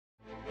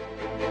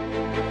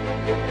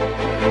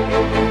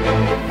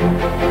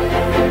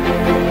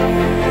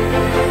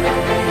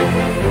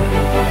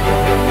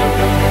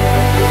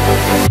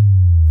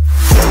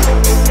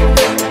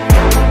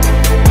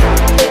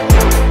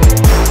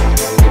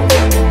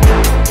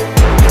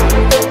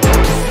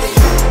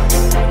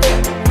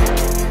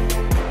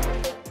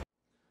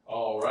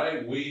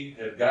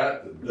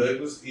got the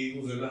Douglas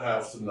Eagles in the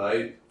house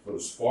tonight for the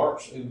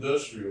Sparks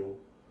Industrial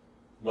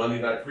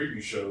Monday night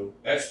preview show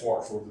at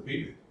Sparks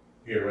Orthopedic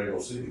here in Rainbow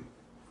City.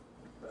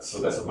 So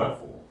that's a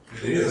mouthful.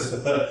 It is.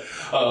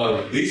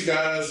 These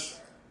guys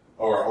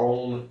are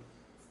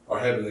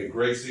having a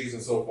great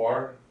season so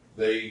far.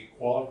 They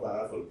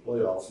qualified for the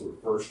playoffs for the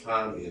first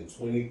time in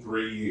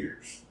 23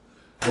 years.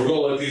 We're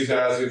going to let these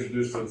guys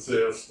introduce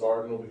themselves,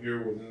 starting over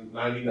here with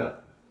 99.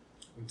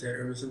 I'm Ted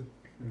Emerson,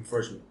 I'm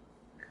freshman.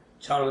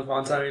 Jonathan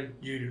Fontaine,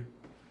 junior.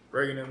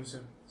 Reagan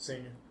Emerson,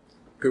 senior.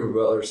 Cooper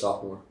Butler,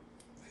 sophomore.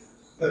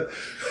 I'm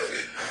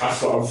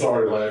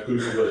sorry to laugh,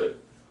 Coosa, but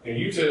can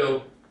you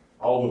tell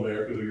all of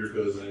America who your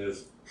cousin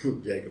is?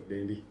 Jacob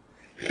Dindy.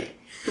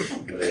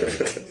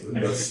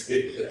 That's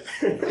it.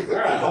 All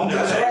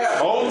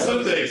right, on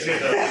to the next.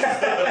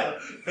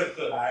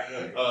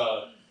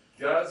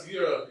 Guys,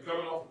 you're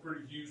coming off a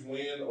pretty huge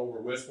win over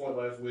West Point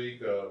last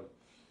week,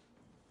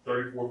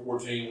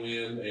 34-14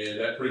 win, and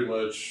that pretty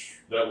much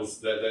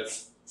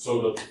that's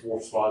sewed up the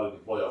fourth spot in the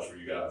playoffs for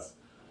you guys.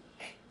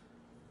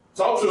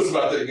 Talk to us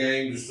about that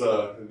game. Just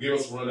give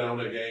us a rundown on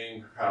that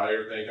game, how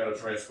everything kind of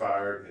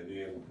transpired, and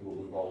then we'll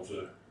move on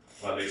to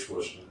my next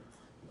question.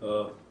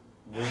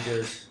 We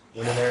just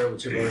went in there with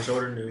chip on our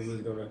shoulder, knew we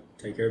was going to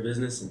take care of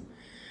business and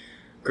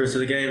cruise to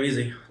the game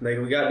easy. We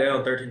got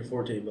down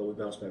 13-14, but we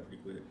bounced back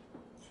pretty quick.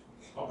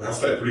 Oh,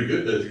 bounced back pretty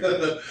good, didn't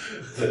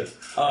you?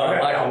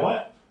 On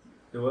what?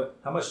 Do what?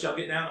 How much did y'all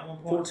get down at one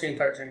point?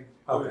 14-13.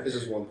 Okay. This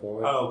is 1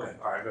 point. Oh, okay.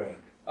 All right, go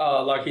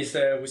ahead. Like he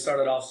said, we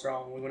started off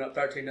strong. We went up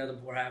 13-0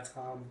 before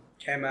halftime.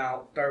 Came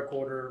out third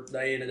quarter,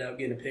 they ended up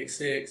getting a pick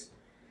six.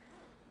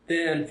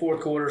 Then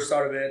fourth quarter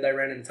started it. They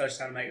ran in a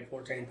touchdown to make it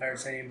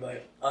 14-13.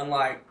 But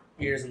unlike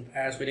years in the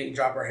past, we didn't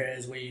drop our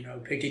heads. We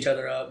picked each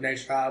other up.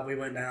 Next drive, we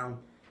went down,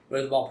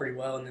 moved the ball pretty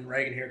well, and then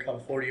Reagan here caught a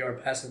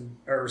 40-yard passing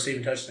or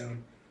receiving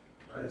touchdown.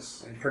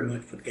 Nice. And pretty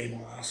much put the game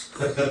on ice.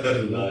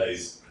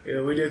 Nice.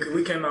 Yeah, we did.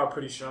 We came out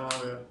pretty strong.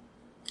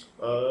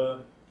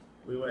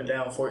 We went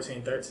down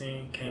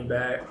 14-13, came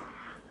back,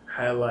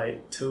 had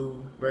like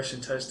 2 rushing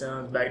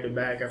touchdowns back to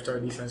back after our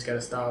defense got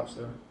a stop.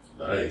 So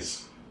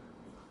Nice.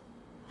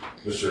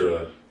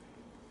 Mr.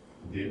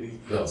 Diddy?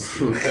 No.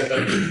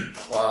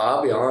 Well,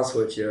 I'll be honest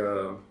with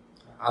you.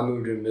 I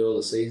moved in the middle of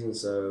the season,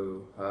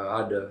 so I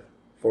had to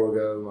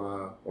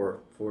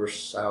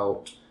force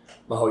out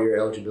my whole year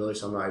eligibility,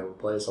 so I'm not able to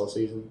play this whole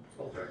season.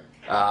 Okay.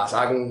 So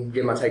I can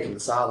get my take on the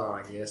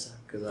sideline, I guess,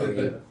 because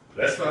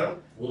That's fine.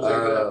 We'll take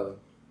that.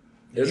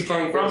 It's You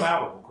came from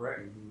Albertville,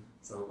 correct? Mm-hmm.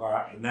 So, all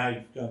right, and now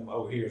you've come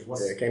over here.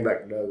 I came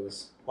back to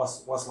Douglas.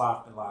 What's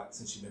life been like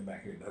since you've been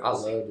back here in I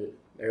Douglas? loved it.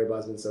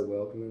 Everybody's been so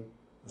welcoming.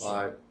 That's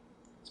Like,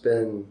 it's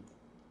been,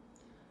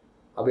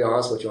 I'll be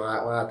honest with you, when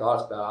I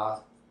thought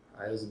about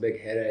it, it was a big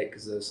headache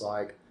because it's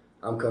like,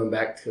 I'm coming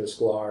back to the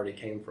school I already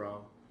came from.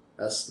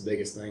 That's the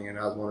biggest thing, and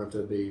I was wanting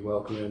to be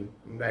welcoming,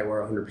 and they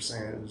were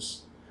 100%. It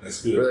was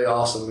That's good. really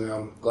awesome, and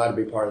I'm glad to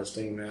be part of this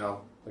team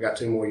now. I got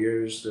 2 more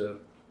years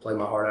to play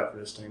my heart out for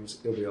this team.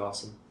 It'll be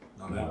awesome.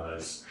 No doubt.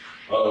 Nice.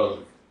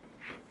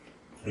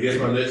 I guess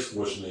my next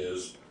question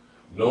is,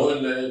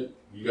 knowing that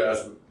you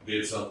guys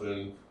did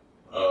something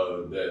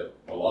that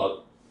a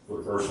lot for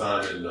the first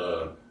time in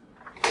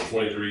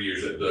 23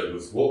 years at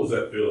Douglas, what was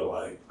that feeling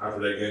like after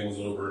that game was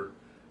over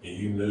and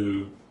you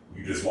knew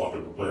you just walked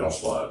up a playoff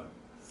spot?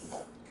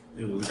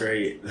 It was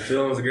great. The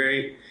feeling was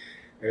great.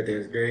 Everything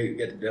was great.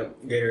 Got the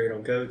dump Gatorade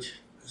on coach.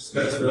 It's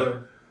the best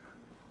feeling.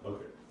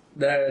 Okay.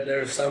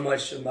 There's so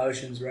much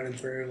emotions running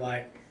through,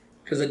 like,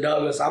 because at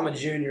Douglas, I'm a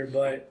junior,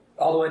 but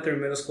all the way through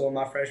middle school,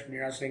 my freshman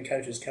year, I've seen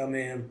coaches come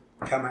in,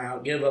 come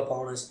out, give up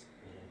on us.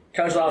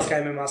 Coach Lyles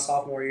came in my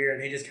sophomore year,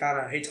 and he just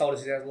he told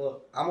us, he said,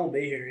 look, I'm going to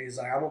be here. He's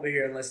like, I'm going to be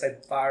here unless they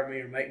fire me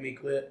or make me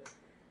quit.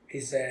 He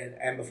said,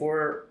 and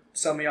before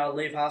some of y'all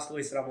leave high school,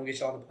 he said, I'm going to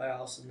get y'all in the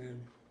playoffs. And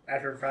then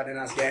after Friday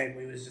night's game,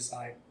 we was just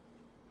like,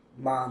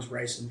 minds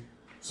racing.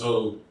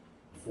 So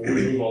before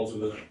we move on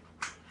to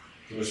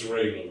Mr.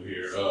 Reagan over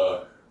here,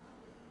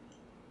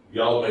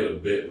 y'all made a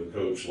bet with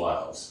Coach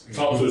Lyles.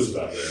 Talk to us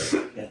about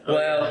that.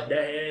 Well,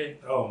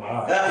 Oh,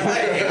 my.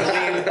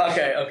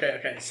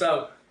 okay.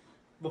 So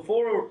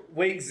before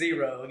week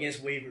 0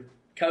 against Weaver,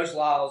 Coach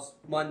Lyles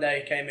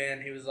Monday came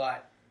in. He was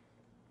like,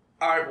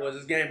 "All right, boys,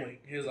 it's game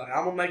week." He was like,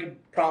 "I'm gonna make a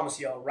promise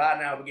to y'all right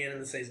now, beginning of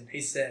the season." He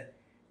said,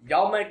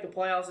 "Y'all make the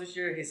playoffs this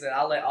year." He said,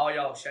 "I'll let all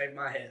y'all shave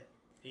my head."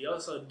 he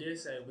also did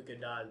say we could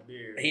dye his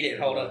beard. He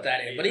didn't hold up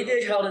that end, but he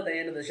did hold at the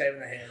end of the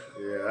shaving the head.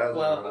 Yeah, that was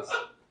Well, nice.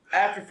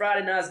 after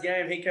Friday night's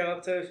game, he came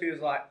up to us. He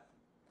was like,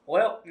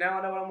 "Well, now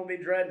I know what I'm gonna be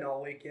dreading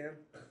all weekend."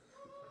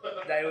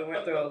 Today we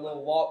went through a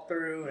little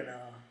walkthrough and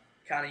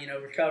kind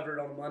of recovered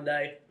on a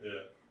Monday. Yeah.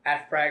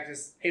 After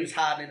practice, he was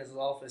hiding in his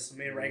office, and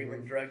me and Reagan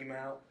went and drug him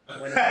out.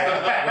 Went in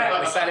there,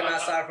 we sat him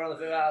outside in front of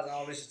the field house, and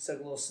all we just took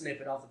a little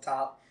snippet off the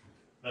top.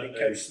 And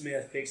Coach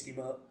Smith fixed him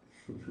up.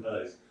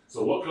 Nice.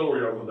 So what color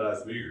are y'all gonna dye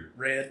his beard?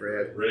 Red.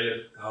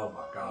 Red. Oh,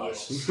 my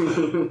gosh.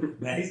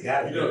 Man, he's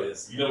got to do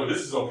this.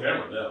 This is on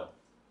camera now.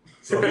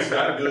 So he's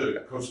got to do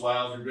it. Coach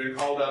Lyles, you've been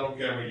called out on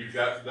camera. You've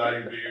got to dye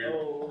your beard.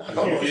 Oh.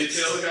 You did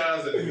tell the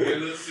guys at the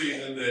beginning of the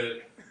season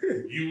that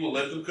You will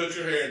let them cut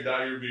your hair and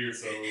dye your beard,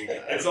 so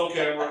it's on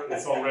camera,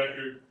 it's on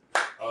record.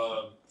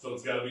 So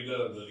it's got to be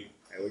done, buddy.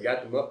 Hey, we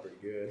got them up pretty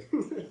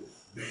good.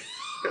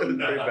 Pretty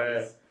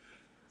bad.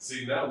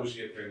 See, now I wish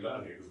you had came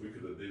down here because we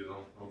could have did it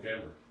on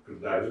camera. Could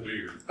have dyed his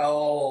beard.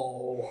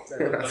 Oh,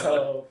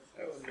 so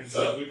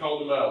So we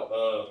called him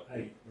out.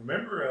 Hey,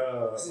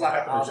 remember this is what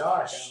like an happened to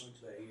Oscar Josh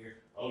challenge. that year?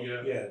 Oh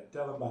yeah, Yeah,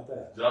 tell him about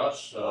that.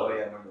 Josh. Oh yeah, I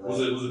remember that.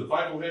 Was it the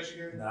fight with Hatchie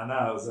game?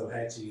 No, it was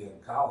Ohatchee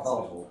and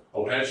Collins.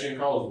 Oh, Hatchie and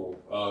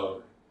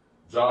Collinsville.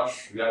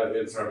 Josh, the guy that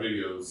edits our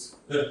videos,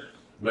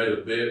 made a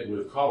bet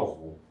with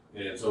Collinsville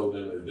and told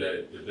them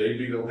that if they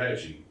beat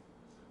Ohatchee,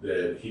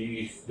 that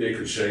they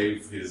could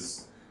shave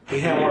his. He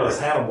had one of those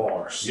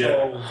handlebars.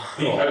 Yeah.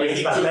 He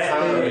It's took about that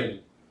time big. and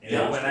And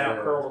it went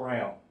out, curled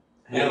around.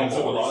 he took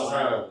a lot of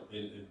time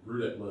and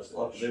grew that Like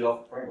mustache. the dude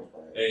off the Pringles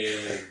bag.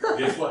 And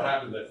guess what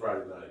happened that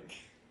Friday night?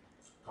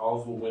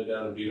 Collinsville went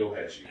down and beat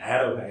Ohatchee.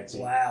 At Ohatchee.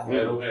 Wow.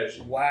 At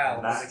Ohatchee.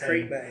 Wow. It's a 19.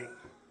 creek bait.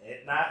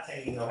 At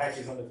 19,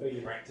 Ohatchee's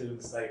undefeated, ranked 2 in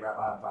the state, right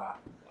behind 5. Wow.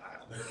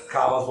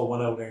 Collinsville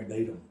went over there and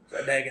beat him.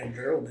 That daggone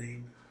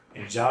Geraldine.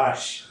 And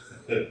Josh,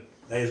 they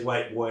was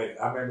wait.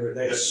 I remember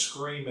they was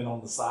screaming on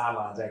the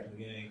sidelines after the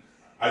game.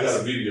 I got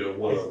a video of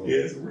one of them.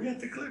 Yes, we got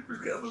the Clippers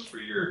coming for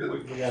your. We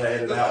got to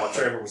edit out what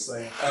Trevor was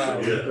saying.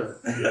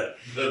 Yeah.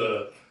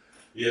 But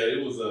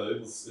it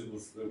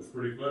was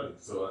pretty funny.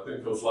 So I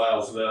think Coach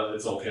Lyles now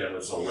it's on camera,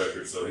 it's on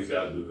record, so he's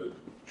got to do it.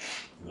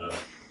 You know,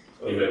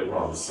 he made a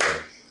promise.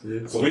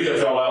 So we got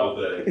y'all out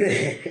with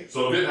that.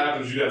 So if it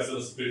happens, you guys send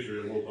us a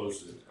picture and we'll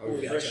post it.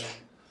 We got you.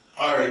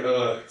 All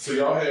right. So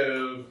y'all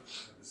have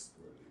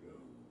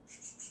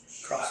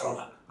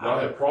Crossroad. y'all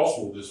have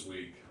Crossville this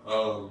week.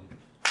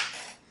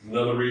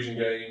 Another region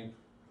game.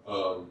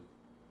 A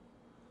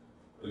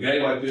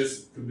game like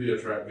this could be a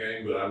trap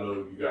game, but I know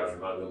you guys are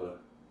not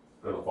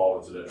gonna fall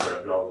into that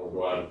trap. Y'all want to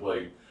go out and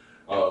play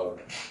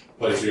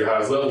to your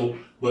highest level.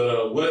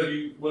 But what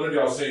have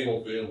y'all seen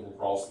on film from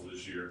Crossville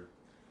this year?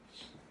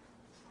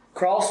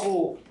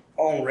 Crossville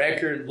on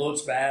record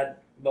looks bad,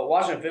 but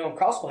watching film,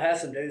 Crossville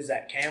has some dudes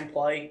that can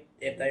play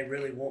if they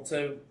really want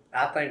to.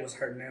 I think what's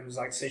hurting them is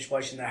like the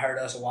situation that hurt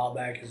us a while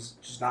back is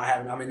just not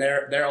having. I mean,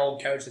 their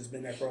old coach that's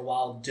been there for a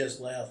while just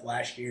left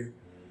last year,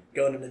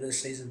 going into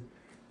this season.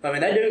 I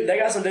mean, they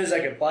got some dudes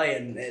that can play,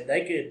 and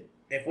they could.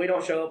 If we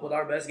don't show up with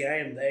our best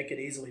game, they could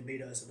easily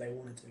beat us if they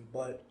wanted to.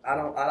 But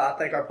I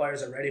think our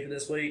players are ready for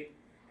this week,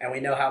 and we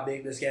know how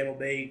big this game will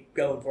be,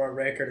 going for a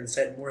record and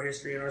setting more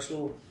history in our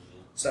school.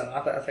 So I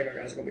think our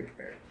guys are going to be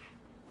prepared.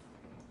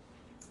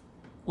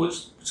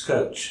 Which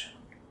coach?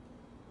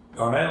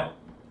 Darnell?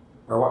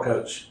 Or what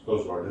coach?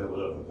 Coach Barnett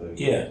left, I think.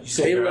 Yeah, you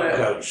said He your old left.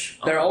 coach.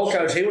 Their old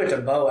coach, he went to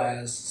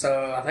Boaz,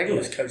 so I think it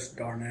was Coach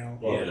Darnell.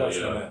 Yeah, Coach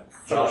Darnell.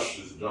 Josh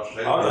is it Josh I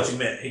Taylor. thought you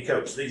meant he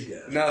coached these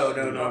guys. No.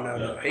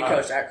 He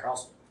coached at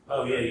Crossville.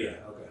 Oh, yeah. Okay.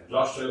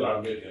 Josh Taylor,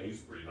 I met him. He's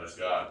a pretty nice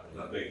guy,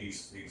 and I think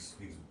he's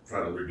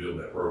trying to rebuild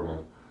that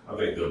program. I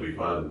think they'll be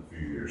fine in a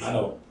few years. I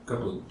know a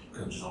couple of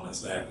coaches on that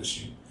staff this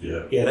year.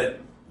 Yeah. Yeah,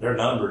 their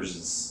numbers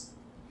is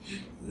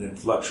then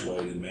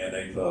fluctuated, man.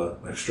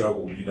 They've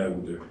struggled, with their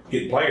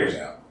getting players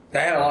out. They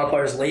had a lot of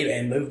players leave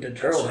and move to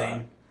That's Geraldine.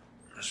 right.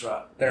 That's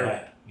right.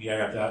 They're- You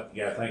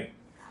gotta think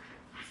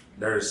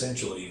they're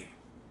essentially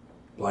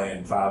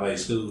playing 5A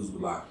schools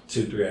with like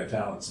 2-3 out of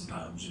talent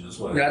sometimes. That's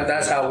what.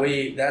 That's how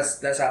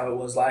it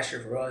was last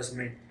year for us. I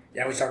mean,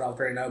 yeah, we started off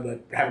 3-0,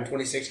 but having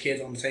 26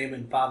 kids on the team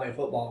in 5A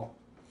football,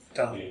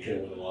 tough. You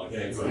can't win a lot of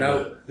games. Like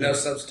No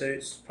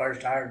substitutes. Players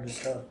tired,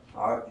 just tough.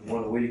 All right, one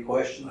of the witty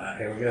questions.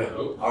 Here we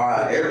go. that. All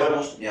right, everybody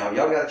wants, y'all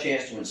got a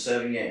chance to win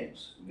 7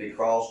 games. Be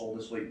Crossville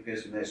this week,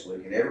 Pisgah next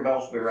week, and everybody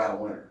wants to be around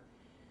a winner.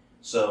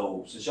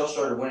 So, since y'all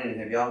started winning,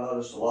 have y'all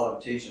noticed a lot of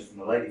attention from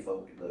the lady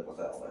folk at Douglas,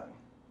 Alabama?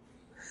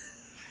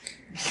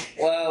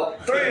 Well,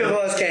 3 of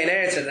us can't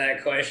answer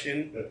that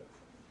question.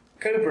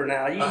 Cooper,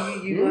 now let's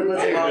And hear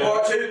my it.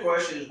 part 2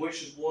 question is,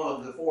 which is one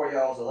of the 4 of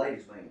y'all is a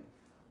ladies' man?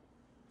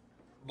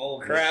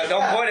 Bull crap!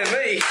 Don't point at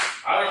me.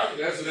 I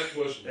can answer that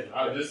question.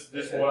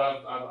 This what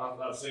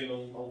I've seen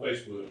on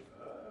Facebook.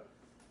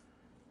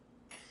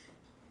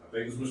 I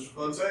think it's Mr.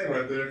 Fontaine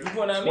right there. You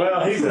point at me?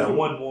 Well, he's a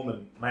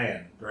one-woman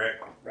man,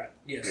 correct? Right.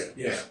 Yes.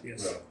 Yes.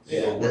 Yes.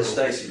 Yeah. That's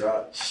Stacy,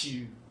 right?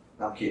 Shoot.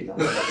 No, I'm kidding. I'm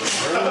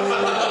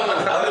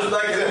just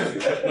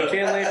thinking.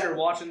 McKinley, if you're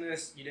watching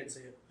this, you didn't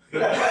see it.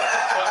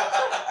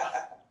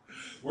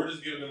 We're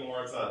just giving him a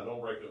hard time.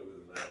 Don't break up with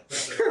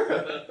him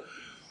now.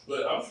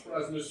 But I'm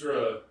surprised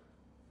Mr.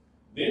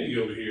 Dandy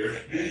over here,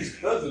 his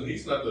cousin,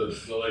 he's not the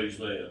ladies'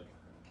 man.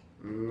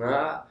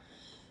 Nah,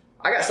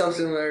 I got some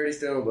similarities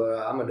to him, but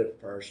I'm a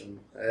different person.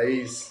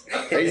 He's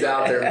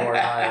out there more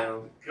than I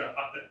am. God,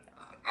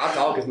 I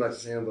talk as much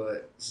as him,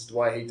 but it's just the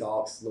way he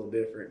talks is a little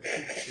different.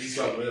 he's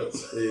something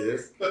else. He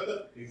is.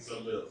 He's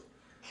something else.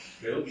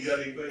 Caleb, you got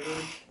anything on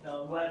him?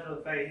 No, I'm glad for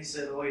the fact he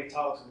said the way he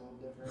talks is a little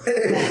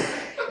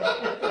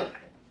different.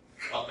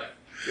 Okay.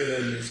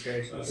 Goodness I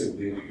gracious. think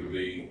Dandy could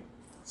be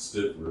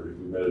stiffer if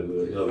we met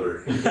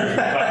another.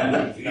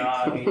 No,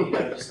 I mean,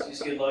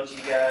 just good luck to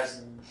you guys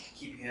and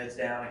keep your heads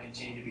down and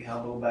continue to be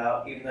humble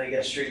about, even though you got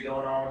a streak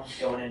going on,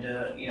 going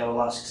into, a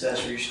lot of success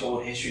for your school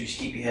and history, just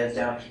keep your heads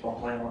down and keep on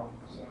playing well.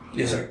 So.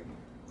 Yes, sir.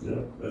 Yeah,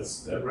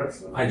 that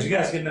wraps up. Hey, did you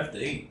guys get enough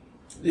to eat?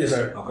 Yes,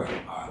 sir.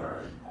 Okay. All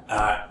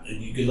right.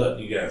 Good luck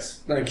to you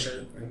guys. Thank you,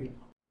 sir. Thank you.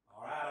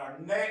 All right, our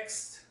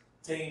next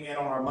team in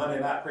on our Monday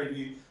night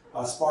preview,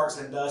 Sparks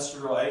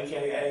Industrial,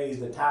 aka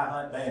the Tie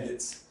Hunt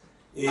Bandits,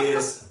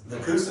 is the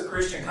Coosa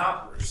Christian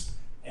Conquerors.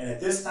 And at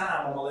this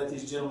time, I'm going to let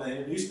these gentlemen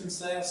introduce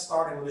themselves,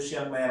 starting with this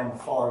young man on the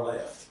far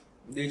left.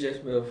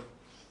 DJ Smith.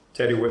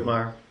 Teddy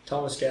Whitmire.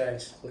 Thomas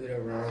Skaggs, lead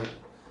over on.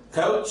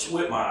 Coach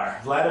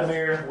Whitmire,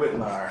 Vladimir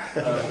Whitmire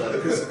of the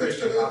Coosa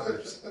Christian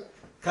Conquerors.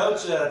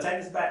 Coach,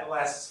 take us back to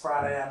last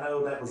Friday. I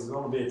know that was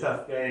going to be a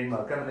tough game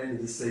coming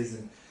into this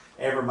season.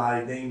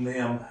 Everybody deemed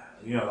them,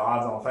 the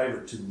odds-on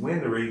favorite to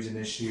win the region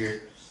this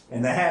year,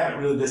 and they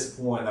haven't really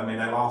disappointed. I mean,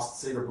 they lost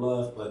to Cedar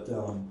Bluff, but you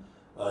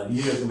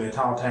knew it was going to be a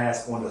tall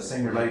task going to a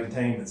senior-laden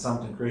team at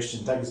Sumter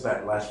Christian. Take us back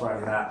to last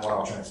Friday night and what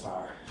all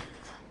transpired.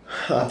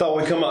 I thought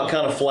we'd come out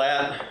kind of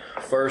flat.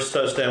 First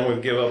touchdown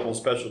we've give up on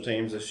special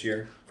teams this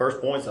year.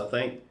 First points, I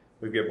think,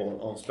 we give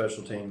on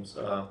special teams.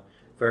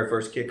 Very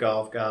first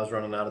kickoff, guys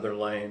running out of their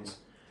lanes.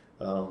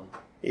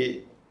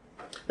 They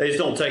just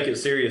don't take it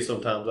serious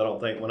sometimes, I don't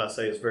think, when I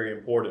say it's very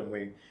important.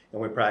 We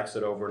practice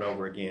it over and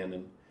over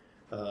again.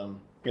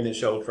 And it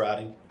showed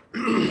Friday.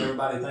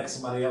 Everybody thinks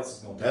somebody else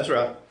is going to take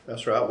it.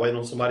 That's right. Waiting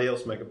on somebody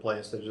else to make a play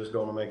instead of just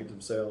going to make it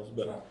themselves.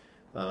 But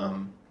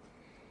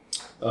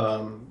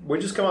we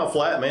just come out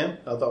flat, man.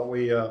 I thought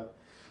we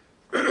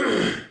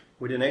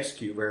we didn't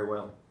execute very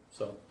well.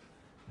 So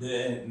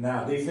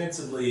now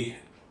defensively,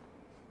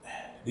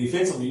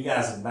 you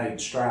guys have made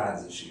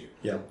strides this year.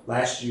 Yeah.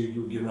 Last year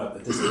you were giving up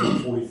at this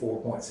point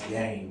 44 points a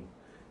game,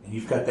 and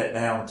you've cut that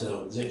down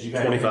to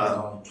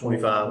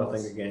 25, I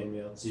think, a game.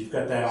 Yeah. So you've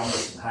cut that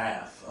almost in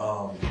half.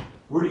 How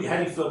do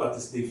you feel about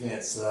this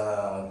defense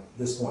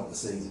this point in the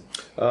season?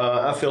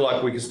 I feel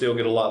like we can still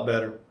get a lot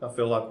better. I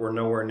feel like we're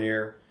nowhere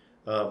near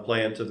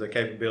playing to the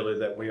capability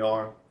that we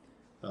are.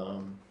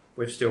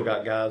 We've still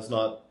got guys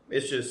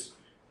it's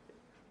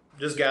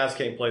just guys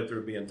can't play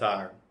through being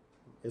tired.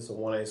 It's a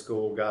 1A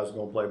school. Guys are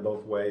going to play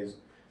both ways.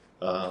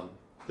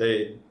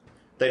 They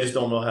just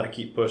don't know how to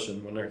keep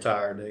pushing when they're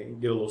tired. They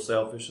get a little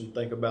selfish and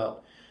think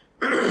about,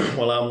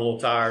 well, I'm a little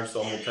tired,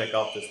 so I'm going to take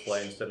off this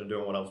play instead of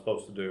doing what I'm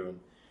supposed to do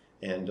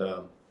and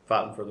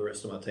fighting for the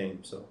rest of my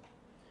team. So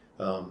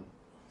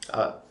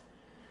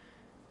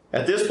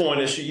at this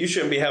point, you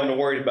shouldn't be having to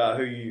worry about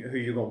who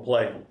you're going to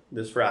play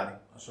this Friday.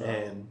 That's right.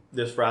 And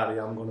this Friday,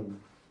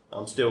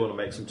 I'm still going to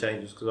make some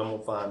changes because I'm going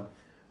to find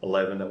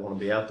 11 that want to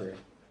be out there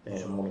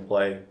and want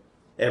to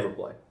ever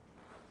play.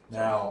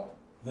 Now,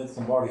 Vince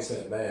Lombardi said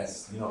it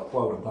best. You know what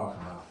quote I'm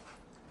talking about?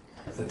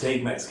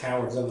 Fatigue makes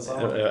cowards of us all.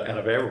 Out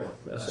of everyone.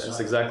 That's right.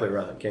 exactly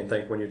right. Can't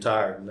think when you're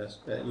tired. And that's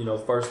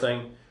the first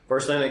thing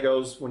that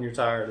goes when you're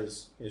tired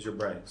is your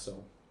brain.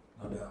 So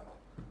No doubt.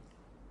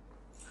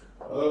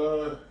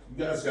 You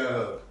guys got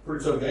a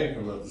pretty tough game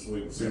coming up this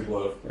week with Cedar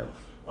Bluff. Yeah.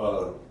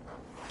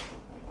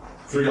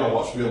 Sure y'all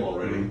watched film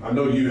already. I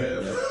know you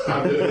have.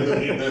 I know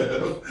you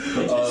have.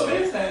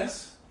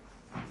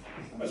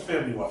 How much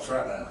film do you watch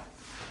right now?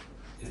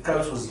 If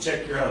coach was to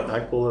check your hub,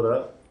 I pull it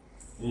up.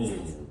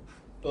 Mm.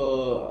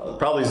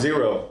 Probably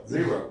 0.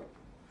 0.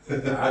 Go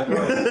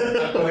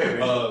ahead,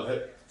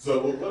 man. So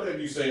what have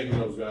you seen from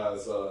those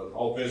guys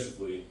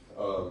offensively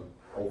on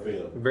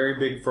film? Very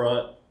big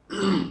front.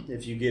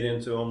 If you get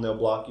into them, they'll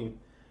block you.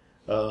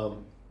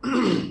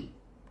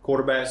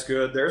 Quarterback's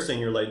good. They're a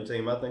senior-laden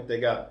team. I think they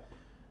got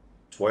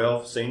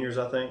 12 seniors,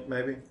 I think,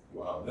 maybe.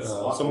 Wow, that's a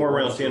lot. Somewhere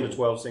around 10 to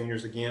 12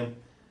 seniors again.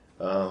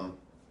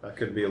 I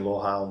could be a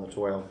little high on the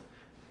 12.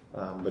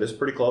 But it's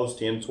pretty close,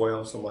 10,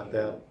 12, something like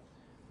that.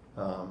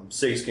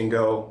 6 can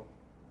go,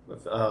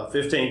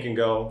 15 can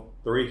go,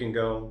 3 can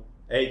go,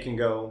 8 can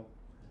go.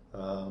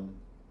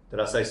 Did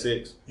I say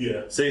 6?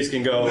 Yeah. 6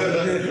 can go.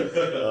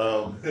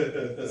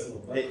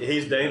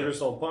 He's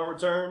dangerous on punt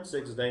return.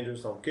 6 is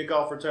dangerous on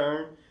kickoff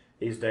return.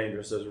 He's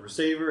dangerous as a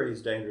receiver.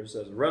 He's dangerous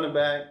as a running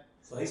back.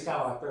 So he's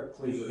kind of like their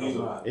Cleveland.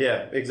 Right.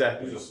 Yeah,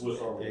 exactly. He's a Swiss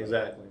Army.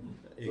 Exactly.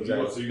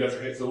 So you got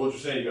your hands. So what you're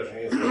saying, you got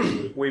your hands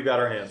full. We've got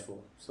our hands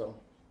full. So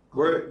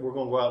we're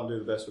going to go out and do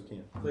the best we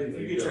can. If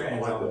you get your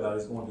hands on it, though,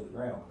 he's going to the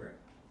ground, correct?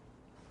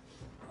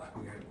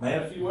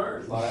 Man, a few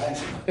words, a lot of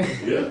action.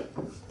 Yeah.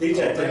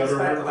 DJ, take us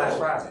back to last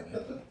Friday,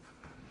 man.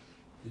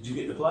 Did you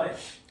get to play?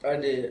 I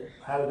did.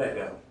 How did that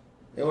go?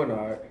 It went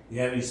alright. You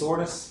have any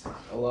soreness?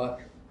 A lot.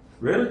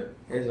 Really?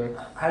 Yes,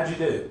 sir. How'd you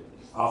do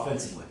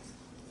offensively?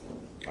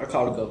 I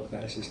caught a couple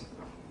passes.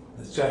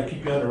 Let's try to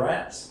keep you under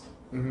wraps.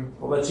 Mm-hmm.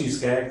 What about you,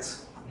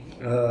 Skaggs?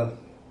 Uh,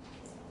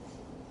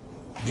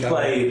 Did you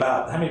play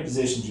how many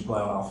positions did you play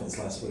on offense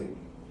last week?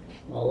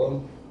 all of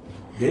them.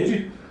 Did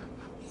you?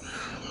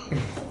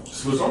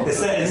 Swiss Army.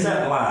 It's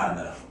that line,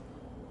 though.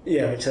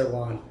 Yeah, except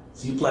line.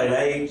 So you played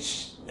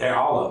H,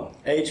 all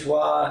of them.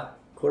 HY,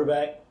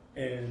 quarterback,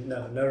 and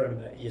no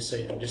running back. Yes,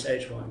 sir. Just HY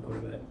and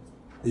quarterback.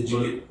 Did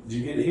you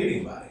get to hit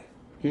anybody?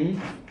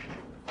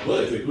 Well,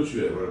 if they put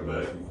you at running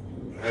back,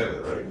 you have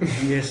it,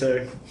 right? Yes,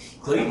 sir.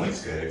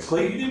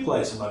 Cleve, you did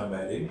play some running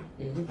back, didn't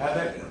you? Mm-hmm. How'd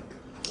that go?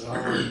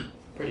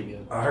 Pretty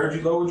good. I heard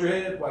you lowered your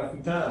head quite a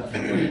few times.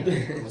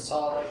 That's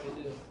all I could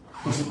do.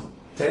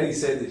 Teddy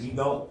said that you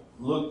don't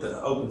look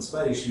to open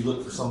space, you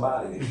look for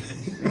somebody.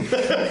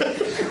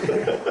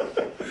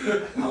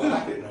 I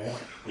like it, man.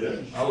 Yeah.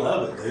 I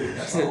love it, dude.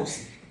 That's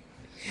awesome.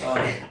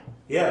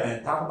 Yeah,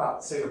 man, talk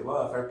about Cedar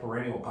Bluff, their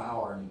perennial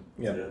power. And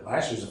Yeah.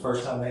 last year's the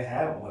first time they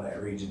haven't won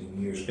that region in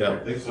years. Yeah. I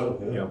think so.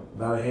 Yeah.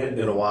 About a head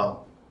In a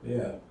while.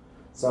 Yeah.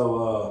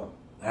 So,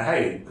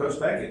 hey, Coach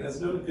Beckett, that's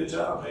doing a good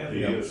job, man.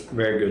 He is.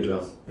 Very good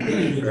job. He's doing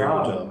a good Very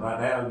job. good job. Right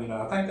now, you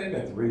know, I think they've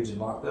got the region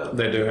locked up.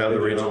 They do have the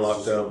region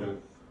locked up.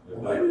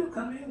 Well, maybe they'll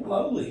come in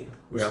lowly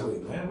this Yeah.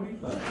 week, man. What do you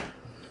think?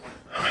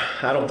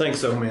 I don't think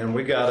so, man.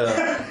 We got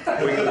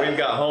we've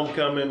got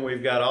homecoming.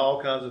 We've got all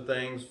kinds of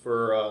things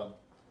for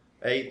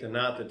 8th and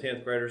 9th and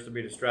 10th graders to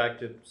be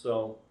distracted.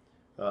 So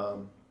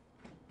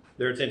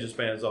their attention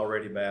span is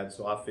already bad.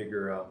 So I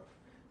figure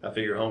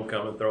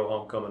homecoming, throw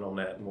homecoming on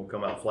that, and we'll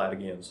come out flat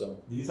again. So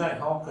Do you think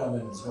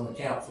homecoming is going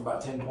to count for about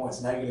 10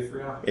 points negative for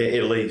y'all?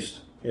 at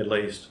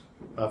least,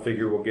 I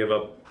figure we'll give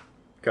up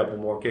a couple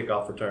more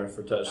kickoff returns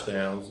for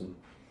touchdowns and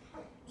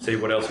see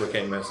what else we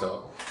can't mess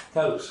up.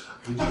 Coach,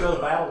 would you go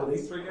to battle with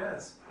these three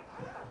guys?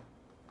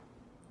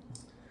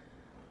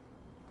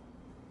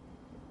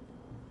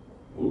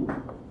 Ooh.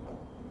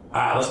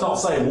 Let's not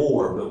say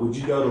war, but would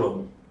you go to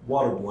a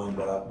water balloon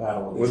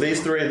battle with With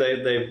these three,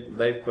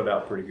 they've put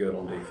out pretty good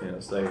on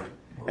defense.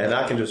 And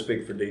I can just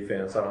speak for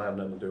defense. I don't have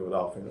nothing to do with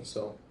offense.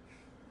 So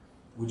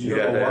Would you You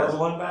go got to a to water ask.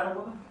 balloon battle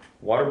with them?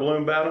 water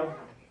balloon battle,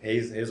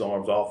 his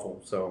arm's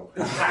awful. So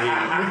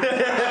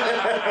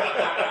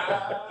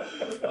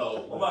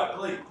Oh, What about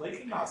Cleek? Cleek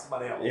can knock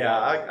somebody out. yeah,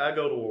 I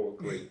go to war with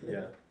Cleek.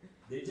 Yeah,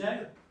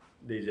 DJ?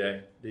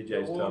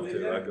 DJ's Oh, tough too.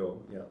 DJ? I go.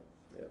 Yeah,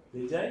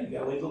 DJ, you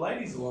got to leave the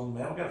ladies alone,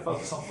 man. We got to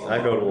focus on football. I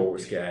go to war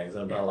with Skaggs.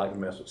 I like to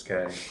mess with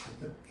Skaggs.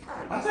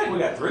 I think we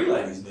got 3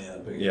 ladies, man,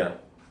 up here. Yeah,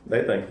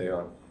 they think they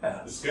are.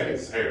 Yeah. this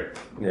guy's hair.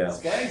 Yeah,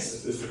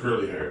 Skaggs, It's the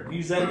curly hair.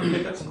 use that to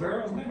pick up some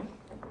girls, man.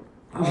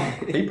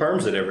 he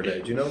perms it every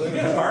day. Do you know that?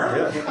 Yeah,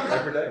 perm? Yeah,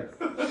 every day.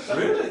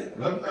 Really?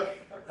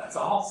 That's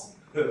awesome.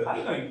 I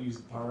didn't know you used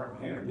a perm.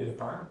 Here, did a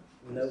perm.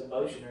 No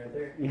motion right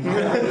there.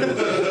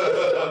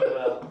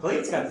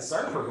 Cleek's got the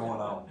surfer going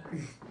on.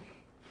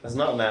 That's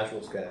not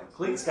natural Skaggs.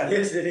 Cleek's got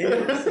Yes, it is.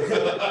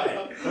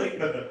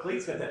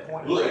 Cleek's got that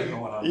point Look.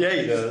 going on. Yeah,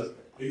 he does.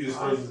 He just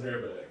throws his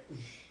hair back.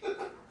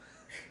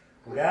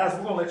 Well, guys,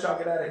 we're gonna let y'all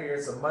get out of here.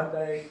 It's a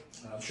Monday.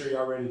 I'm sure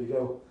y'all ready to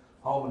go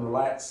home and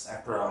relax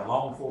after a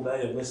long, full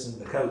day of listening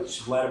to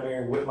Coach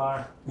Vladimir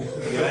Whitmire.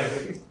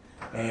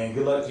 And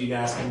good luck to you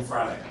guys coming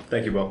Friday.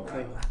 Thank you, Bo.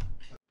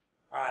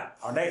 All right,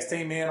 our next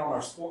team in on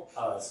our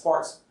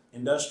Sparks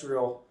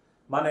Industrial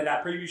Monday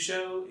Night Preview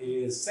Show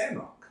is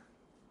Sandrock.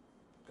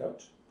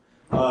 Coach.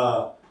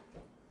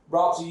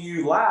 Brought to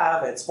you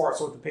live at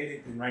Sparks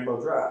Orthopedic in Rainbow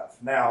Drive.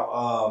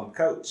 Now,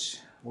 Coach,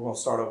 we're going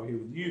to start over here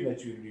with you,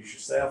 let you introduce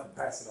yourself and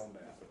pass it on down.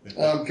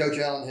 I'm Coach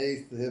Alan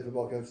Heath, the head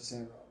football coach at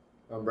Sandrock.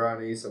 I'm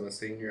Brian East. I'm a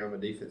senior. I'm a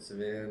defensive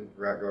end,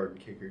 right guard, and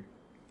kicker.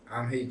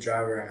 I'm Heath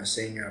Driver. I'm a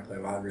senior. I play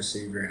wide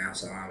receiver and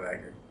outside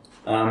linebacker.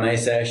 I'm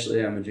Ace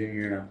Ashley. I'm a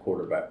junior and I'm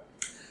quarterback.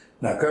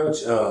 Now,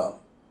 Coach, I don't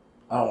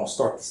want to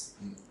start this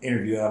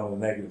interview out on a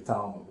negative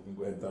tone, but we can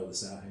go ahead and throw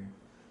this out here.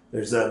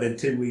 There's been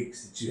 2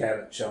 weeks that you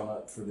haven't shown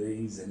up for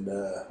these, and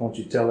I want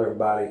you to tell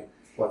everybody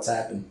what's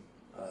happened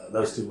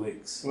those 2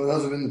 weeks. Well,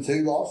 those have been the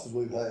 2 losses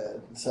we've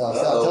had. So I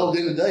told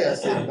them today, I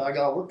said, by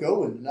God, we're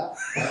going tonight.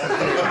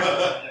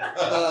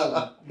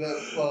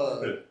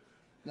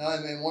 No, I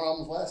mean, one of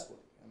them was last week.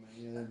 I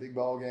mean, the big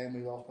ball game,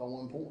 we lost by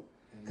 1 point.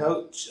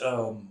 Coach,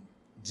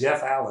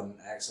 Jeff Allen,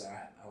 actually,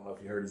 I don't know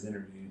if you heard his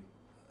interview,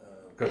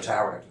 Coach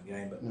Howard after the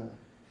game, but No.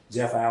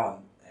 Jeff Allen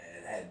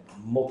had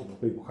multiple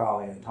people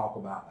call in and talk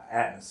about the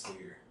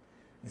atmosphere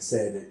and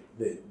said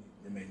that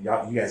I mean, you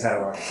guys had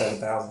like a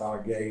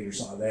 $7,000 gate or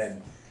something like that,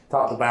 and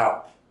talked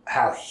about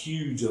how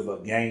huge of a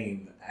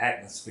game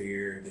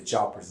atmosphere that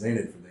y'all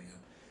presented for them.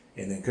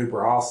 And then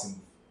Cooper Austin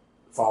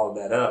followed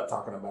that up,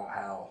 talking about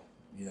how,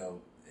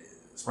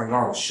 Spring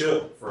Garden was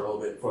shook for a little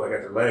bit before they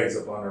got their legs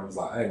up under them. It was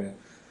like, hey, man,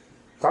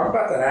 talk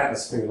about that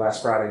atmosphere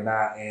last Friday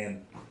night,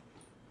 and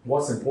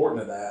what's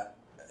important to that,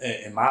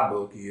 in my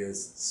book,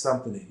 is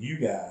something that you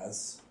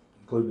guys,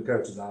 including the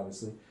coaches,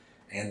 obviously,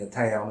 and the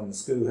town and the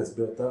school has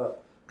built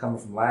up, coming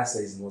from last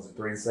season, was it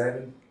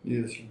 3-7?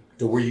 Yes, sir.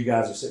 To where you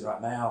guys are sitting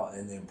right now,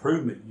 and the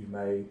improvement you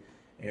made,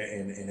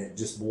 and it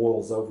just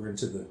boils over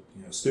into the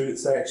student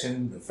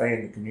section, the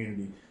fan, the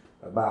community,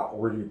 about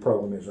where your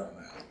program is right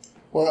now.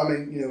 Well, I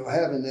mean,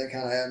 having that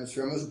kind of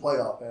atmosphere, it was a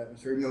playoff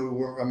atmosphere.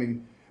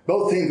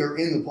 Both teams are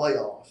in the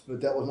playoffs,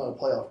 but that was not a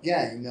playoff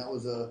game. That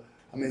was it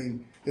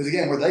was a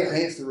game where they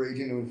clinched the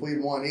region, and if we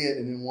had won it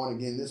and then won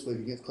again this week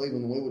against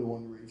Cleveland, then we would have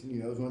won the region.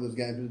 It was one of those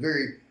games. It was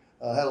very,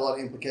 had a lot of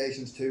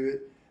implications to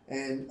it.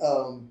 And,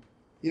 I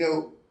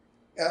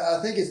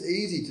think it's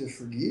easy to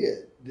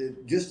forget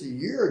that just a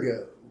year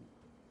ago,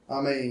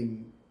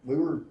 we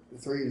were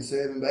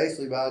 3-7,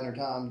 basically biding our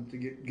time to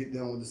get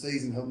done with the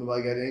season, hoping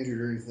nobody got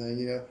injured or anything,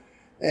 you know.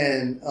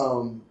 And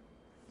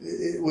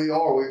we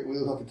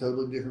look like a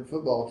totally different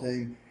football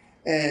team,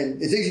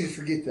 and it's easy to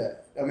forget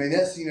that. I mean,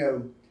 that's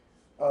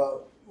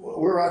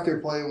we're out there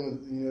playing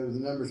with the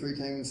number 3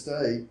 team in the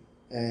state,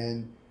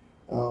 and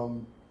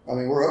I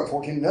mean we're up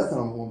 14-0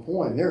 on at one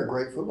point, and they're a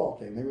great football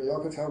team. They really are.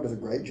 Coach Howard does a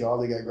great job.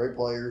 They got great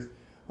players,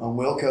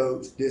 well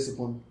coached,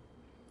 disciplined,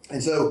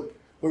 and so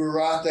we were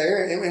right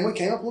there, and we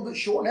came up a little bit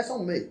short, and that's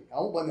on me. I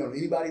won't blame it on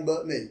anybody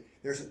but me.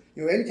 There's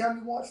anytime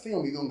you watch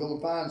film, you're gonna go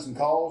and find some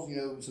calls,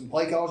 some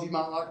play calls you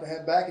might like to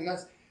have back, and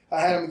that's. I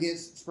had them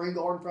against Spring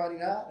Garden Friday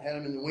night. I had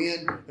them in the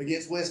win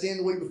against West End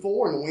the week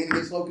before, and the win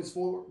against Locust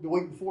the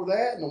week before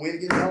that, and the win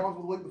against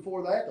Collinsville the week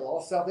before that. They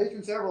lost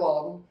Southeastern, several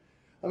of them.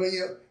 I mean,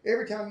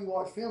 every time you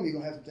watch film, you're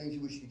going to have some things you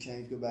wish you could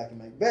change, go back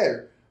and make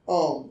better.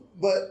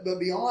 But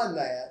beyond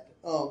that,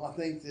 I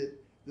think that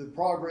the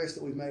progress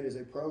that we've made as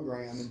a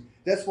program, and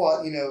that's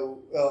what, I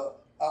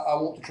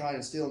want to try and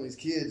instill in these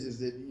kids is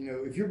that,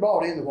 if you're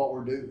bought into what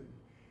we're doing,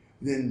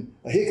 then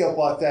a hiccup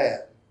like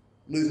that,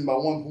 losing by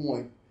 1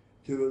 point,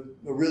 to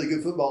a really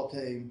good football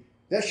team,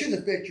 that shouldn't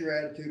affect your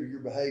attitude or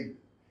your behavior.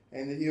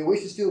 And we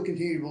should still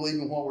continue to believe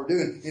in what we're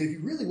doing. And if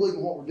you really believe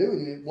in what we're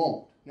doing, then it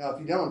won't. Now, if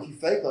you don't, if you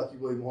fake like you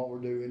believe in what we're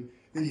doing,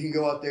 then you can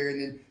go out there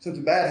and then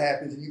something bad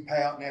happens and you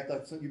pout and act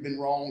like you've been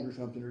wronged or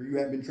something, or you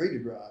haven't been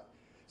treated right.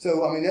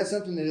 So, I mean, that's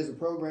something that as a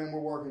program we're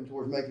working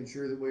towards making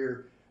sure that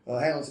we're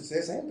handling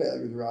success and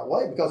failure the right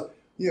way, because,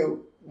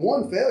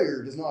 one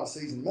failure does not a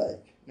season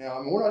make. Now,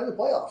 I mean, we're not in the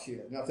playoffs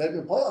yet. Now, if that had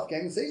been a playoff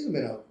game, the season's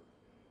been over.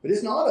 But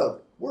it's not over.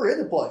 We're in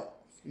the playoffs.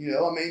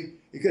 I mean,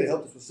 it could have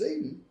helped us with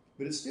seeding,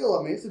 but it's still,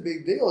 I mean, it's a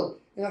big deal.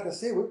 And like I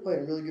said, we're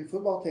playing a really good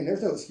football team.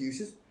 There's no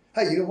excuses.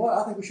 Hey, you know what?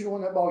 I think we should have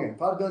won that ball game.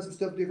 If I'd have done some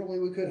stuff differently,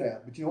 we could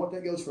have. But you know what?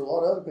 That goes for a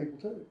lot of other people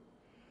too.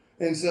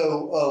 And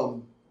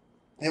so,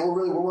 and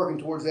we're working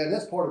towards that. And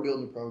that's part of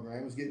building the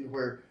program, is getting to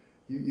where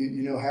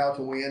you know how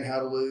to win, how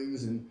to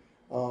lose, and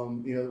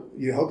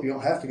you hope you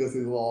don't have to go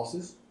through the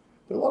losses.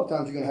 But a lot of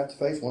times you're going to have to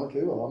face one or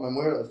two of them. I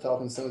mean, I was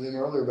talking to some of them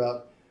earlier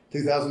about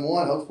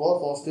 2001. Hopes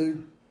Bluff lost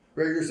 2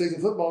 regular season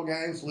football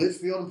games,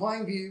 Litchfield and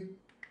Plainview,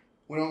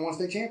 went on to win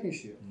state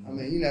championship. I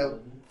mean,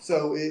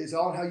 so it's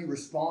all how you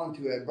respond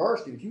to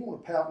adversity. If you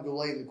want to pout and go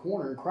lay in the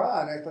corner and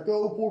cry and act like,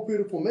 oh, poor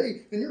pitiful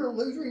me, then you're a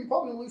loser and you're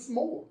probably going to lose some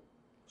more.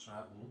 That's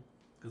right.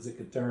 Because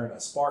a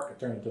spark could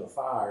turn into a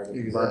fire that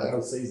could burn the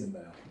whole season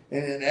down.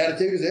 And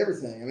attitude is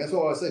everything. I mean, that's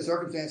why I say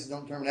circumstances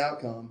don't determine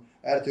outcome,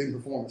 attitude and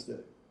performance do.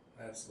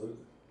 Absolutely.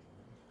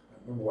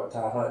 I remember what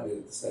Ty Hunt did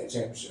at the state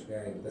championship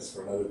game, but that's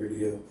for another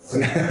video.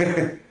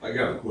 I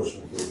got a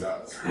question for you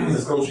guys.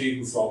 As Coach Heath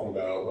was talking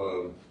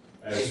about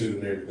attitude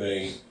and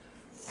everything,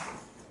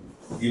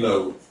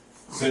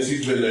 since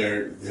he's been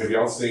there, have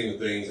y'all seen the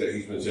things that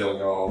he's been telling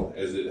y'all?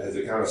 Has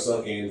it kind of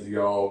sunk into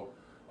y'all?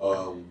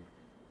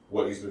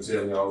 What he's been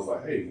telling y'all is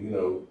like, hey,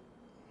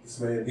 this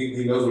man,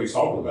 he knows what he's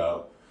talking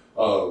about.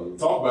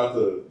 Talk about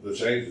the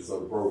changes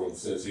of the program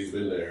since he's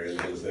been there and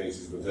the things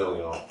he's been telling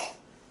y'all.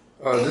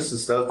 Just the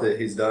stuff that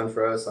he's done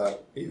for us,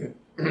 like even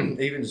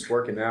just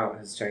working out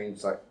has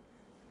changed, like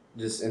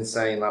just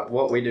insane. Like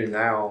what we do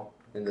now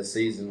in the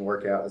season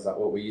workout is like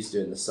what we used to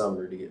do in the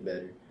summer to get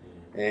better.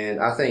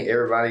 And I think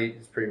everybody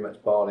is pretty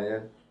much bought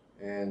in,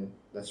 and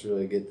that's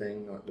really a good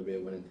thing, like, to be a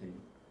winning team.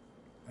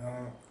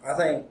 I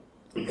think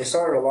it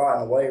started a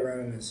lot in the weight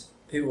room. Is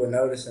people were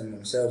noticing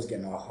themselves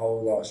getting a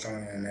whole lot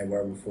stronger than they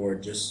were before,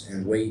 just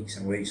in weeks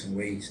and weeks and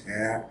weeks.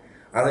 And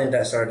I think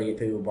that started to get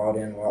people bought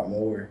in a lot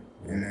more,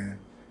 and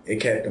it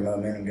kept the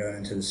momentum going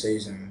into the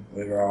season.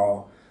 We were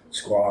all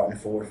squatting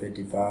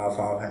 455,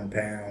 500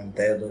 pounds,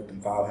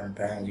 deadlifting 500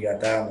 pounds. You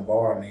got that on the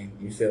bar, I mean,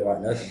 you feel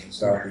like nothing can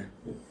stop you.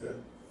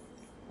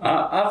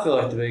 I feel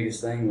like the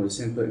biggest thing was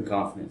him putting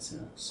confidence in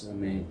us. I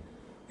mean,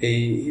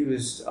 he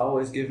was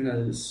always giving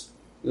us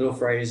little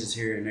phrases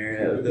here and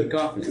there that put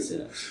confidence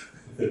in us.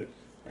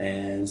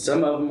 And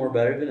some of them were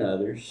better than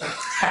others.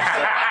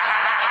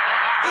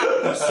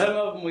 Some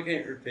of them we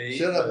can't repeat.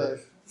 Shut up,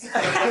 Dave.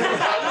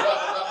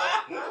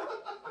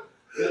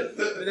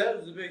 But that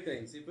was the big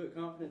thing. He put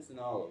confidence in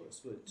all of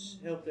us, which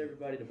helped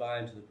everybody to buy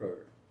into the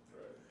program.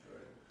 Right.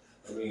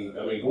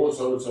 I mean, going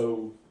toe to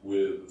toe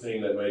with the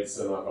team that made the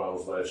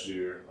semifinals last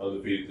year,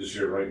 undefeated this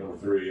year, ranked number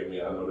 3. I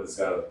mean, I know that's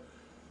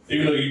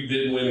even though you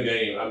didn't win the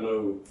game, I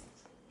know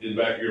in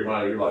the back of your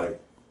mind you're like,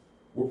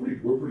 we're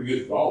pretty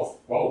good ball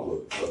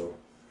club. So,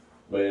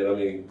 man, I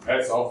mean,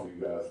 hats off to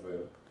you guys, man.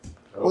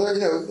 Well,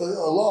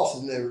 a loss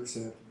is never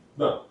accepted.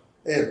 No.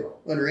 Ever,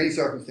 under any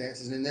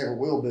circumstances, and it never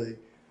will be.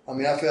 I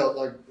mean, I felt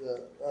like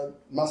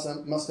my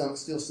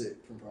stomach's still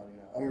sick from Friday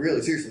night. I mean,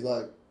 really, seriously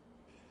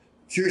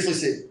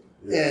sick.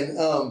 Yeah. And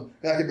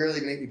I could barely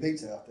even eat any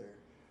pizza out there.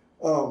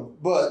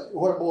 But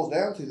what it boils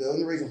down to, though,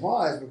 and the reason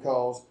why is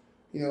because,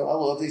 I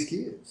love these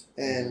kids.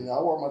 And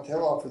I work my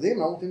tail off for them.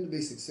 I want them to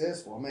be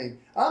successful. I mean,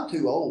 I'm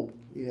too old,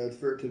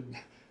 for it to,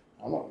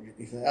 I'm not going to get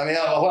anything. I mean,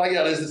 what I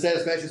got is the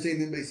satisfaction of seeing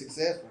them be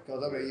successful.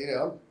 Because, I mean,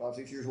 I'm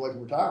 5-6 years away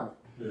from retirement.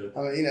 Yeah.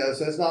 I mean,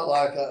 so it's not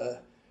like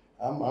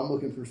I'm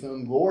looking for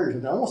some Warriors,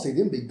 and I want to see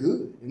them be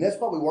good, and that's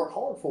what we work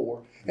hard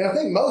for. And I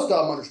think most of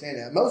them understand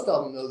that. Most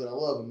of them know that I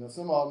love them. Now,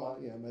 some of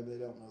them, maybe they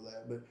don't know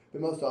that, but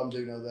most of them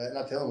do know that, and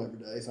I tell them every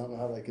day. So I don't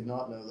know how they could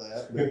not know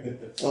that, but,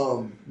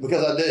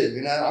 because I do,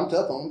 and I'm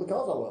tough on them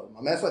because I love them.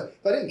 I mean, that's why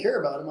if I didn't care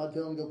about them, I'd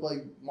tell them to go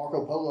play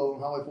Marco Polo on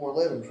Highway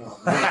 411 or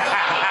something.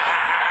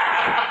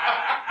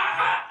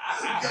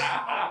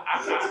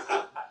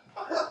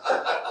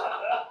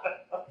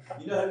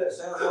 You know who that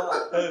sounds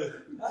like?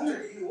 I tell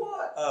you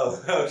what.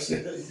 Oh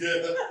shit.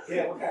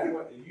 Yeah,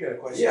 what you got a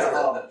question?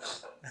 Yeah,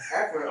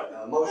 after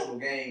an emotional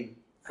game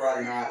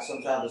Friday night,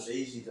 sometimes it's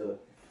easy to,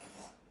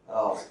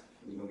 you're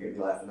going to get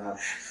me laughing now,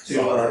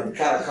 to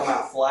kind of come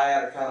out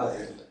flat or kind of,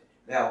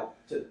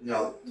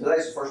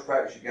 today's the first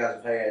practice you guys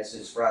have had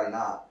since Friday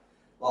night.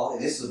 Well,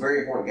 and this is a very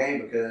important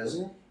game because,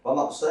 if I'm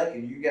not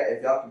mistaken,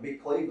 if y'all can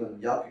beat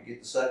Cleveland, y'all could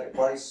get the second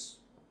place.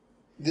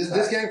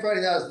 This game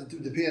Friday night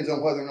depends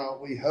on whether or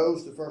not we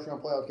host the first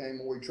round playoff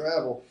game or we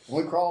travel. And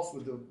we cross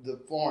with the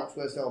Florence,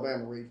 West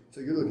Alabama region. So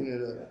you're looking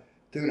at a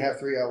 2.5,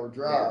 3 hour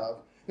drive.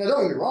 Now,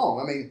 don't get me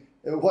wrong. I mean,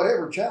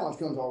 whatever challenge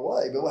comes our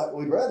way, but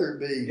we'd rather it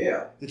be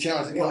the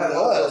challenge that comes to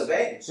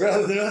us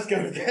rather than us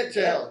coming to that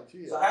challenge.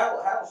 Yeah. So how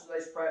was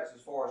today's practice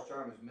as far as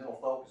terms of mental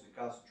focus and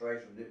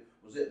concentration?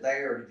 Was it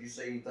there, or did you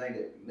see anything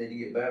that need to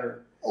get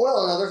better?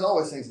 Well, no, there's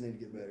always things that need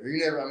to get better.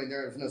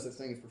 There's no such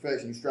thing as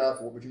perfection. You strive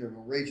for it, but you're never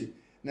going to reach it.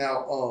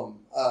 Now,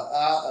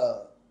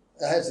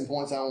 I had some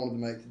points I wanted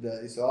to make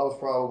today, so I was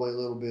probably a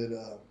little bit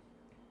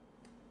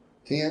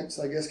tense,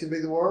 I guess could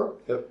be the word.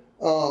 Yep.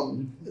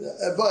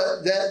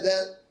 But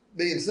that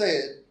being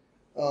said,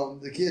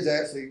 the kids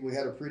we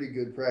had a pretty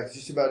good practice.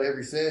 Just about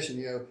every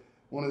session,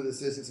 one of the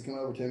assistants would come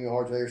over to me,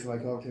 or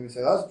somebody come over to me and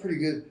say, that was a pretty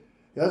good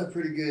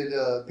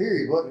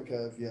period, wasn't it,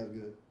 Coach? Yeah,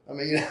 good. I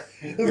mean,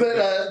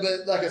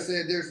 but like I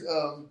said, there's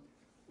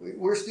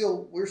we're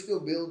still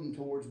building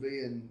towards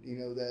being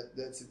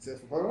that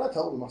successful program. I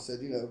told them, I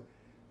said,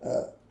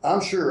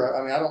 I'm sure.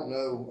 I don't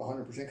know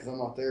 100% because I'm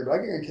not there, but I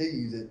guarantee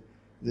you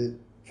that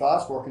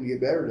Fife's working to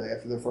get better today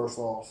after their first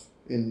loss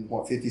in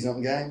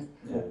 50-something games.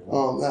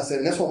 And I said,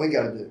 and that's what we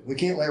got to do. We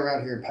can't lay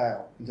around here and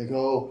pout and think,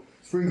 oh,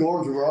 Spring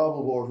Garden's a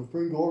rival of ours.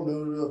 Spring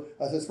Garden,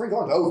 I said, Spring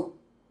Garden's over.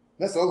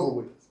 That's over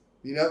with.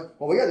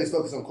 What we got to do is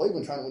focus on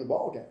Cleveland trying to win a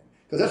ball game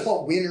because that's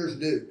what winners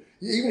do.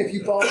 Even if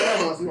you fall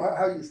down,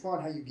 how you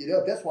respond, how you get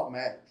up, that's what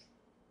matters.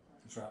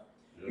 That's right.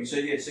 You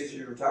said you had 6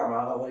 years retirement.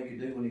 I don't know what you could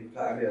do when you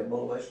retire, be a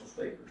motivational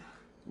speaker.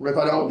 If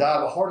I don't die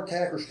of a heart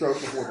attack or stroke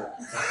before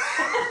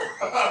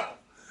that.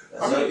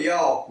 That's up to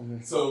y'all.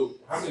 So,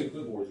 how many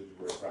clipboards did you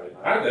break Friday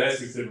night? I have to ask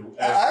you.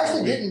 I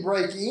actually didn't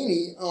break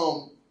any.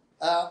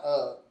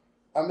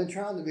 I've been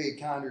trying to be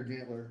kinder,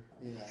 gentler.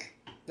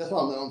 That's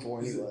what I'm known for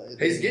anyway.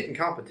 He's getting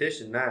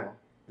competition now.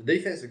 The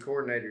defensive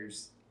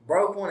coordinators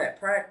broke one at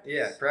practice.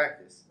 Yeah,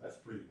 practice. That's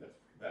pretty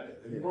bad.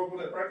 Have you broke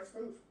one at practice,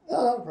 Coach?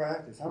 No, not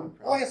practice.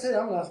 Like I said,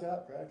 I'm a nice guy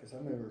at practice.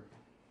 I've never.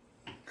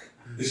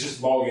 It's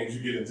just ball games.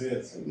 You get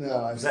intense.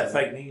 No, is that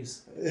fake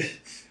news?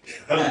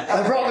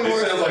 I'm probably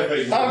worse. Sounds like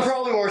fake news. I'm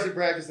probably worse at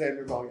practice than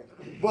at ball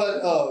games.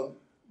 But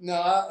no,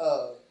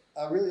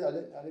 I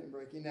didn't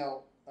break in.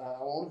 Now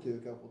I wanted to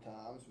a couple of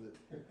times, but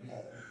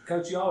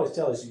Coach, you always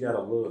tell us you got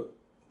to look.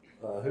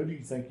 Who do you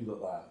think you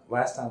look like?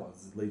 Last time I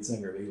was the lead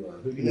singer of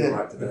ELO. Who do you look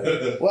like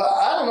today? Well,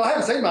 I don't know. I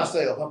haven't seen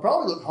myself. I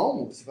probably look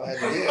homeless if I had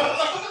to guess.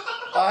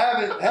 I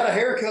haven't had a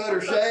haircut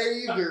or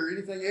shaved or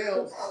anything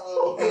else.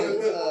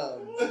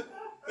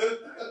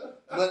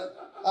 But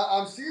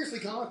I'm seriously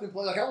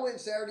contemplating. Like I went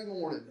Saturday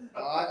morning.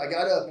 I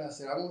got up and I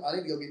said, I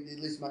need to go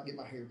get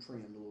my hair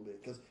trimmed a little bit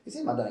because it's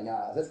in my dang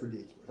eyes. That's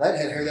ridiculous. I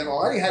hadn't had hair that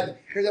long. I didn't have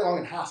hair that long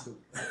in high school.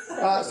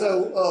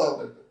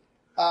 So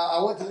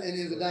I went and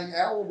it was a dang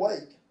hour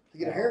wait to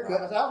get a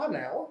haircut. I said, I don't have an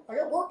hour. I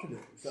got work to do.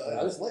 So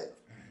I just left.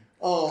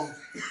 But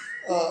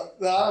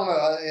I don't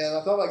know.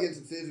 I thought about getting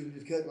some scissors and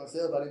just cutting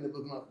myself. I ended up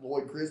looking like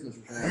Lloyd Christmas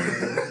or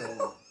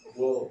something.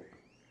 Well,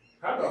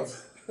 how about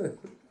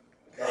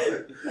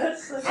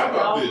That's such How a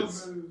about dollar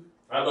this? move.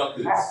 How about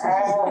this?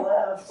 All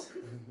left.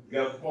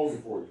 Got a proposal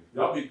for you.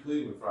 Y'all beat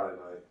Cleveland Friday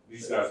night.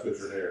 These guys cut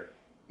your hair.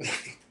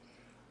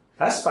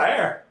 That's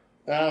fair.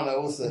 I don't know.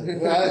 We'll see.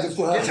 Get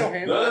your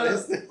hand on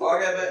this. Hey,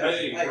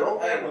 Hey, girl,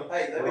 they be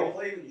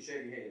Cleveland, you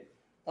shake your head.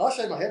 I'll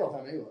shave my head all the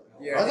time anyway.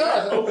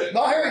 Yeah. Okay.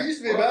 My hair used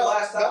to be When was the about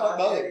last time I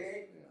both. shaved your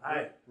head?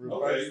 Hey,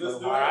 Okay, let's do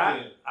it all right,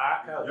 again. all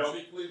right, Coach. Y'all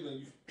beat Cleveland,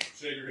 you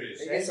shave your head.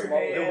 He gets a Shave your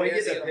mullet. head. Do we He get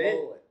gets to a pick?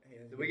 mullet.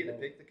 Do we get to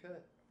pick the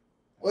cut?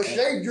 Well,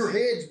 shaved your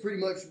head's pretty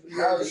much. You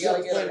gotta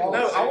get it all.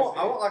 No, Oh,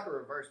 I want like a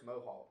reverse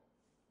mohawk,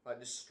 like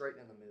just straight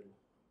in the middle.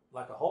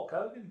 Like a Hulk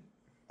Hogan?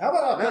 How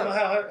about I cut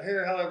my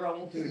hair however I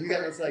want to? You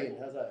got no say.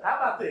 How's that? How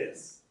about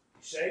this?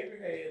 You shave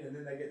your head and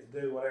then they get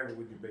to do whatever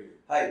with your beard.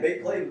 Hey,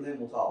 beat Cleveland, then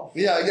we'll talk.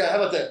 Yeah. How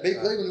about that? Big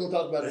Cleveland. We'll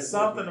talk about it. There's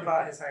something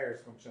about his hair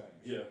is going to change.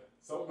 Yeah.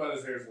 Something about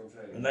his hair's gonna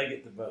change. And they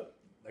get to vote.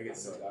 They get to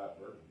That's vote. what I've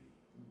heard.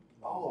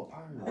 Oh,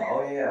 perm.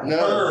 Oh, yeah.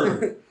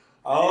 No.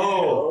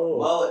 Oh.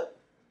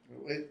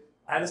 Mullet.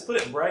 I just put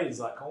it in braids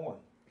like corn.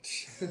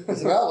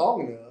 It's about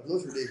long enough. It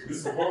looks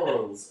ridiculous. This is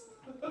cornrows.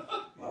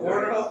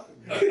 Word up.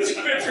 Get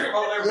your picture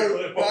on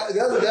Look,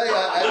 the other day,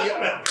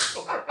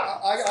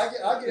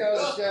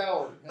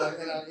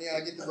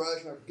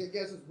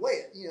 because it's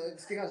wet. You know,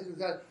 it's kind of.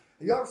 Have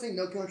you ever seen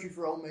No Country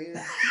for Old Men?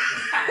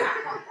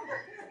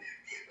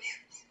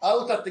 I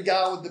looked like the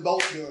guy with the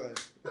bolt gun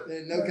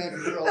in No Country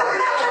for Old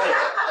Men.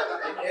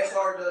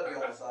 SRW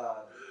on the side.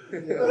 Yeah.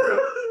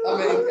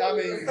 I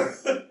mean,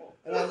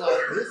 and I'm like,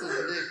 this is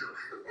ridiculous.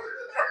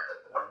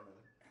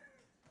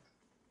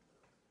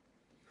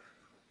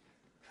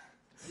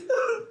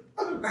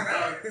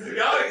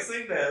 Y'all ain't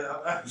seen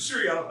that. I'm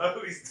sure y'all know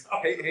who he's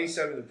talking. He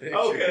showed me the picture.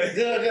 Okay.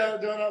 Do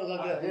I know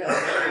like that? Yeah.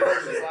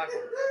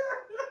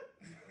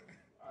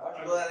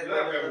 I'm glad they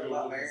brought it up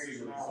about marriage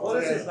and all.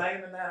 What is his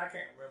name in that? I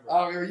can't remember. I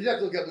don't remember. You'd have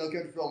to look up No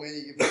Country for Old Men.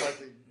 You can put like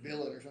the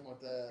villain or something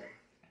like that.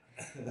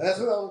 That's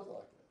what I look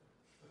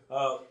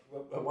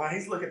like. While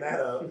he's looking that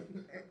up,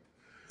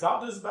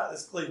 talk to us about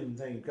this Cleveland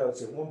team,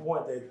 Coach. At one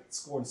point, they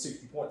scored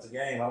 60 points a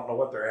game. I don't know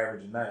what they're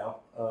averaging now.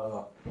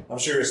 I'm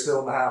sure it's still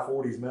in the high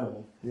 40s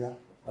minimum. Yeah.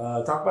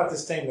 Talk about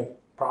this team, the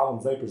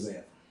problems they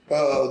present.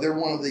 They're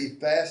one of the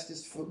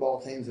fastest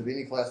football teams of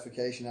any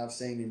classification I've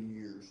seen in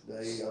years.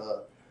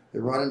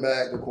 Their running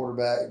back, their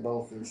quarterback,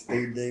 both they're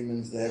speed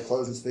demons. They have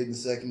closing speed in the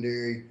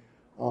secondary.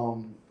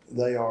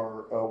 They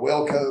are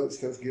well coached.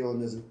 Coach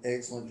Gillen does an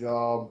excellent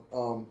job.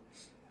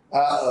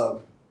 I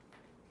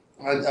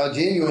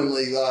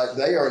genuinely like.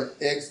 They are an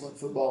excellent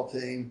football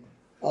team.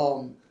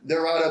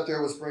 They're right up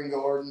there with Spring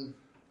Garden.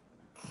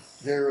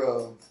 They're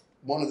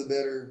one of the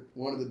better.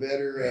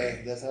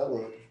 That's how I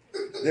look.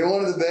 They're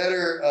one of the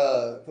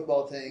better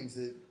football teams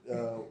that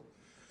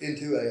in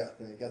 2A.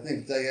 I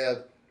think they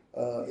have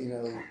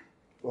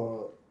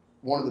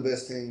one of the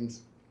best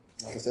teams.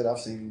 Like I said, I've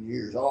seen in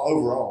years.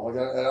 Overall, like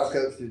I've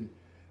coached in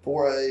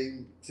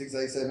 4A,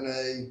 6A,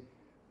 7A.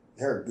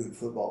 They're a good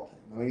football team.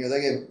 I mean,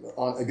 they gave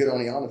a good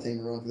Oneonta team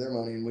a run for their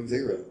money in week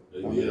 0.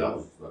 They did. I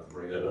was about to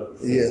bring that up.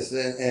 Yes,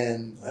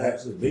 and They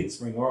actually beat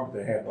Spring Arbor.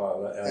 They had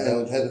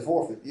and had the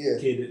forfeit. Yeah,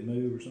 kid didn't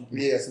move or something.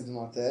 yeah, something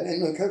like that.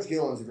 And look, Coach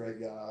Gillen's a great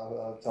guy.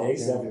 I've talked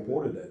He's to him.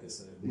 self-reported that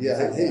this.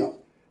 Yeah,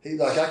 he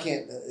like I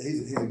can't.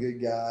 He's a good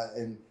guy,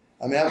 and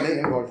I mean, me and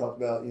him already talked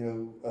about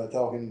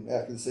talking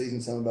after the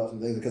season some about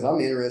some things because I'm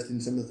interested in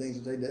some of the things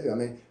that they do. I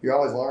mean, you're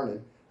always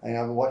learning. I mean,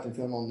 I've been watching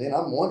film on them.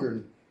 I'm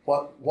wondering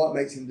what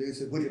makes him do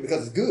so,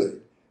 because it's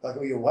good. Like,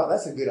 wow,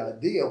 that's a good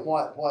idea.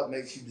 What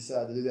makes you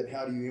decide to do that?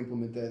 How do you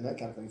implement that and that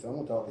kind of thing? So I'm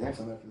going to talk to him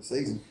some after the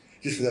season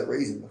just for that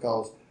reason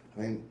because,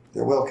 I mean,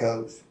 they're well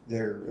coached.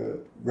 They're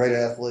great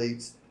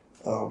athletes.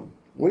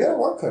 We got a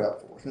work cut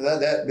out for us. Now,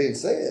 that being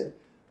said,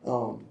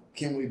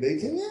 can we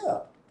beat them?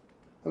 Yeah.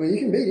 I mean, you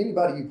can beat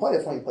anybody you play.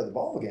 That's why you play the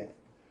ball game.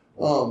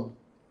 So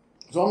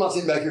I'm not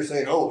sitting back here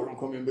saying, oh, they're going to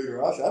come in and beat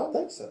our ass. I don't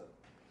think so.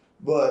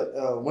 But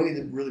we need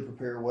to really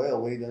prepare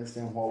well. We need to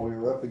understand what we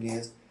were up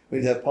against. We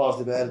need to have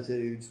positive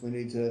attitudes. We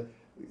need to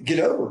get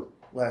over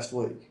last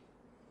week.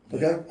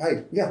 Okay?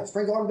 Hey, yeah,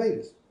 Spring Garden beat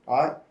us. All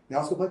right? Now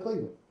let's go play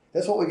Cleveland.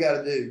 That's what we got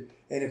to do.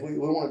 And if we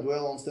want to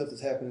dwell on stuff that's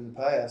happened in the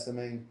past, I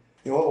mean,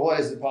 what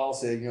is it Paul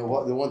said? The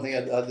one thing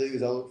I do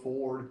is I look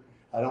forward.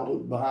 I don't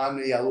look behind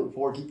me. I look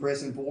forward, keep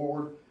pressing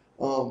forward.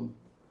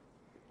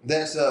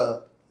 That's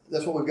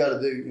what we've got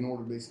to do in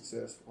order to be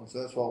successful. And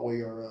so that's what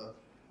we are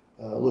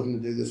looking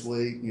to do this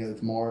week,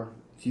 tomorrow,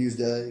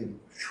 Tuesday. And,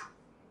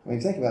 I mean,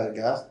 think about it,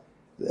 guys.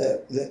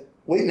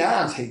 Week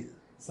 9's here.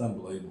 It's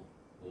unbelievable.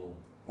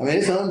 I mean,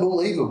 it's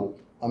unbelievable.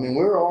 I mean,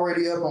 we're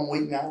already up on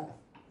week 9.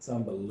 It's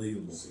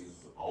unbelievable.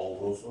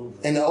 Almost over.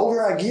 And the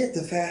older I get,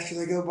 the faster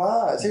they go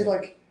by. It seems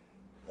like,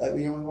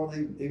 we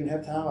hardly even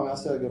have time. I mean, I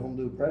still got to go home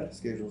and do a practice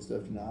schedule and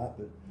stuff tonight.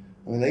 But,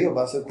 I mean, they go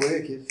by so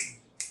quick. It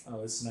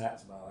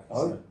snaps by, like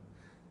I said.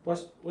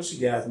 What's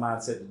your guys'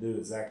 mindset to do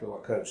exactly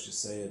what Coach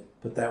just said?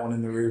 Put that one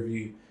in the rear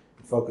view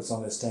and focus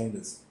on this team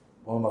that's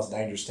one of the most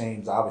dangerous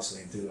teams,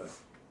 obviously, in 2A.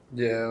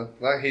 Yeah,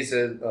 like he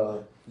said,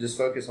 just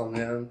focus on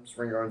them.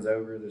 Spring Garden's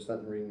over. There's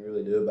nothing we can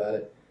really do about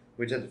it.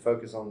 We just have to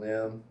focus on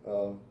them.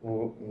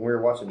 When we're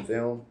watching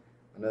film,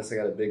 I noticed I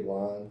got a big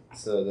line,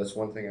 so that's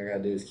one thing I got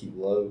to do is keep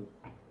low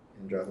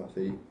and drive my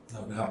feet.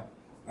 No doubt.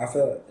 I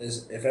feel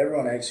if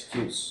everyone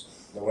executes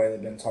the way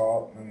they've been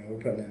taught, I mean, we're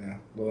putting in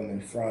a little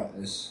new front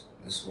this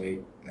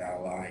week that I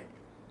like.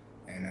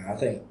 And I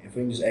think if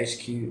we can just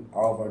execute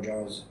all of our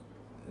jobs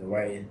the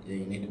way that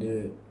you need to do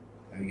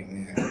it, we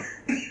can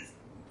win.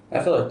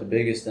 I feel like the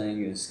biggest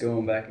thing is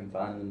going back and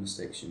finding the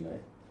mistakes you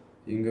made.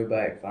 You can go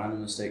back, find the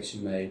mistakes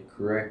you made,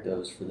 correct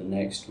those for the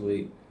next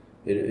week.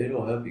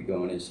 It'll help you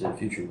going into the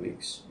future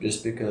weeks.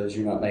 Just because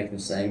you're not making the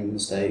same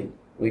mistake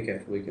week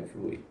after week after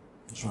week.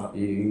 That's right.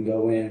 You can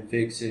go in,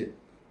 fix it,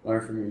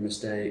 learn from your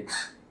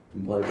mistakes,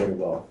 and play better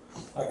ball.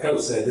 Like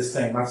Coach said, this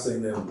team, I've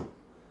seen them,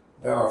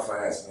 they are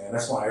fast, man.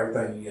 That's why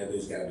everything you got to do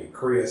is got to be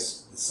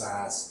crisp,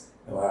 concise,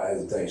 and without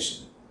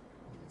hesitation.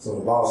 So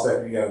the ball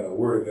step, you got to know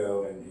where to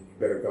go, and you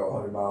better go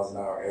 100 miles an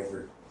hour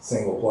every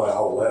single play,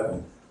 all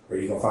 11, or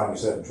you're going to find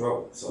yourself in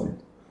trouble. So,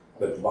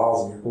 but the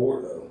ball's in your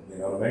court, though. You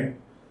know what I mean?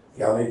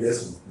 Y'all need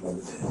this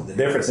one. The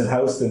difference in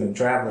hosting and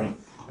traveling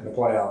in the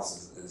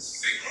playoffs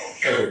is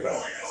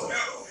everything.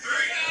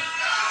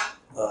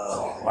 So,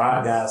 all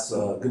right, guys.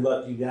 Good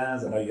luck to you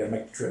guys. I know you got to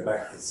make the trip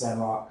back to San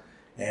Rock,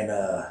 and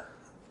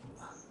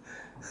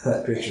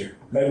that picture.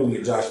 Maybe we can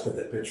get Josh to put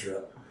that picture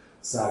up.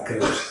 Side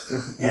coach.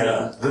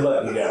 And good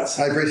luck, you guys.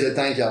 I appreciate it.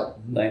 Thank y'all.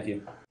 Thank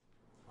you.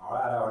 All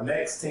right, our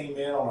next team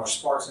in on our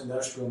Sparks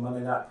Industrial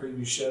Monday Night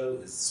Preview Show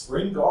is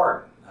Spring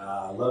Garden.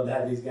 I love to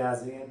have these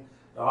guys in.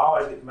 Don't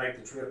always get to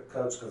make the trip,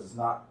 Coach, because it's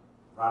not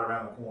right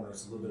around the corner.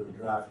 It's a little bit of a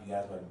drive for you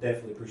guys, but I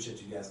definitely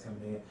appreciate you guys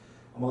coming in.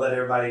 I'm going to let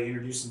everybody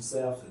introduce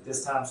themselves. At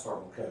this time,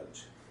 starting with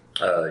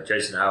Coach.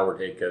 Jason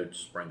Howard, head coach,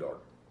 Spring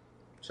Garden.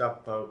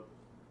 Chopper Pope.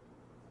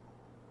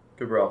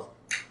 Cooper Ross.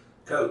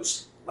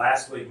 Coach,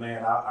 last week,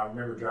 man, I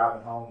remember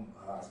driving home.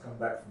 I was coming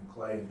back from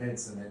Clay and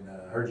Benson and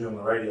heard you on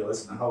the radio,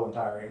 listened to the whole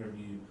entire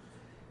interview.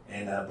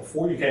 And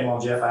before you came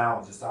on, Jeff Allen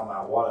was just talking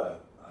about what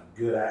a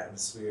good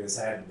atmosphere it's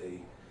had to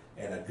be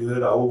and a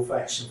good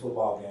old-fashioned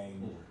football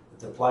game.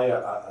 To play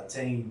a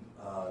team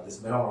that's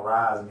been on the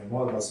rise, I mean,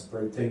 one of the most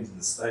improved teams in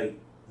the state,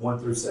 1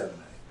 through 7A.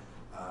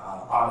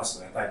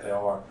 Honestly, I think they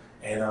are.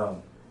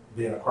 And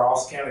being a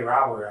cross-county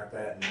rivalry like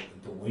that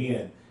and to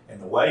win,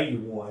 and the way you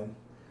won,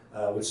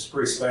 which is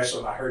pretty special.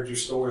 And I heard your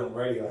story on the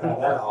radio, how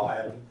that all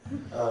happened.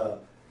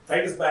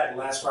 Take us back to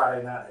last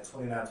Friday night, that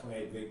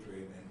 29-28 victory,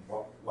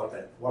 and what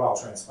all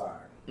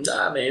transpired.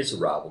 I mean, it's a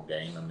rival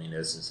game. I mean,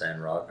 us in San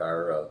Roque,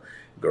 our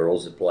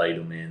girls had played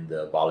them in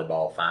the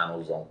volleyball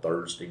finals on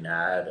Thursday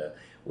night.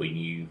 We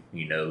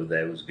knew,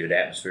 there was a good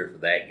atmosphere for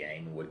that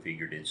game, and we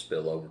figured it'd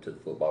spill over to the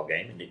football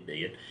game, and it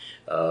did.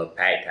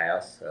 Packed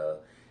house.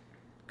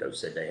 Coach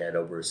said they had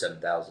over a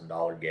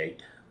 $7,000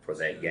 gate for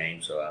that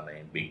game, so, I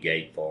mean, big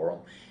gate for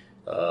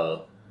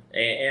them.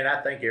 And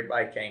I think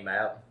everybody came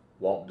out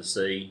wanting to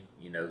see,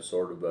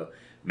 sort of a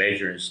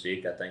measuring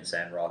stick. I think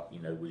San Roque,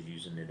 was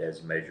using it as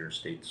a measuring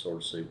stick to sort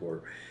of see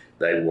where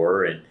they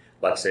were. And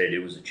like I said, it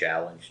was a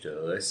challenge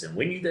to us. And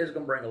we knew they was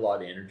going to bring a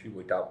lot of energy.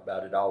 We talked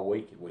about it all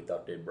week. And we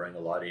thought they'd bring a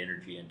lot of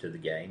energy into the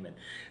game. And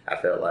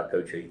I felt like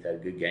Coach Heath had a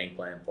good game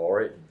plan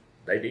for it. And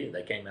they did.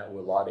 They came out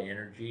with a lot of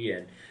energy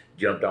and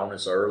jumped on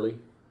us early.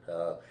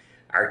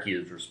 Our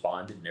kids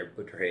responded, never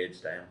put their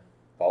heads down,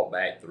 fought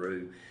back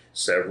through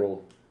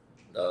several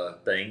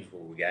things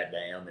where we got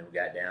down, then we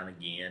got down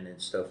again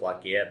and stuff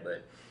like that.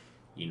 But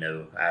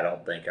I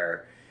don't think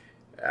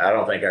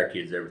our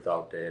kids ever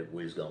thought that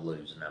we was gonna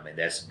lose. And I mean,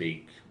 that's a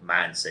big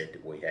mindset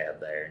that we have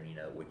there.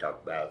 And we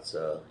talk about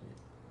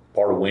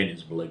part of winning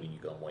is believing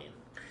you're gonna win.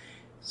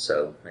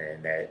 So,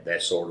 and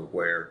that's sort of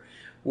where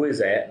we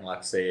was at. And like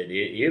I said,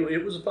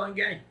 it was a fun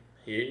game.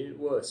 It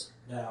was.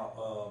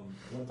 Now,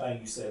 one thing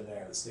you said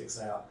there that sticks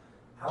out.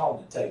 How long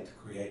did it take to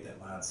create that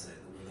mindset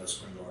that we know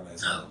Spring Garden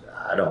has?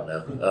 I don't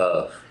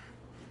know.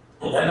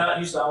 That not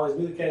used to always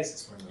be the case at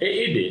Spring Garden.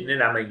 It didn't.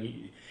 And I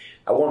mean,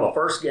 I won my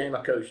first game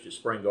I coached at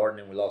Spring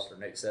Garden, and we lost our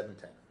next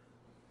 17.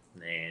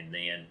 And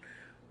then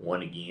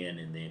won again,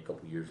 and then a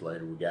couple years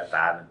later we got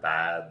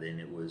 5-5. Then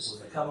it was.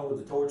 Was it coming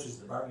with the torches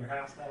to burn your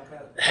house down,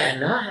 Coach?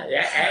 No,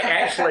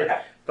 actually,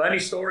 funny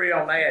story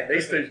on that.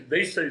 These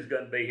two's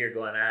going to be here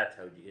going, I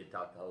told you he'd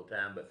talk the whole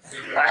time, but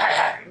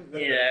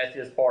that's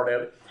just part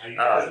of it. You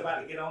guys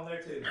about to get on there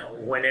too.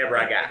 Whenever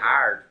I got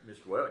hired,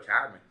 Mr. Welch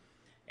hired me,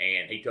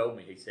 and he told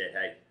me, he said,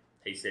 hey,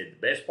 the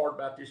best part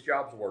about this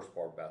job is the worst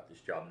part about this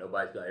job.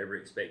 Nobody's going to ever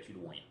expect you to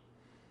win.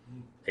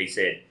 He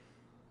said,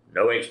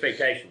 no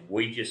expectation.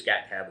 We just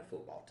got to have a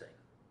football team.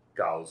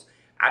 Because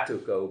I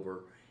took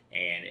over,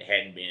 and it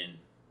hadn't been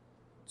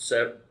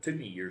too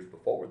many years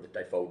before that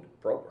they folded the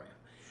program.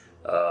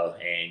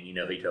 And,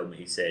 he told me,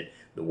 he said,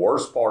 the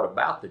worst part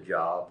about the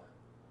job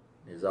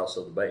is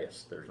also the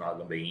best. There's not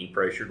going to be any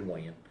pressure to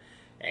win,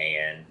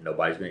 and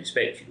nobody's going to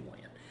expect you to win.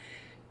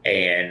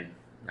 And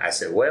I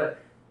said, well,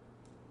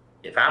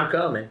 if I'm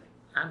coming,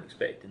 I'm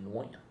expecting to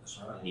win. That's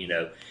right.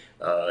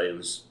 It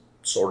was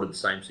sort of the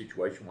same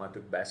situation when I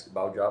took a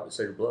basketball job at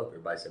Cedar Bluff.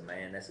 Everybody said,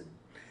 man,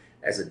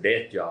 that's a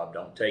death job.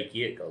 Don't take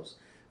it because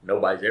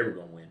nobody's ever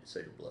going to win at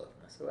Cedar Bluff.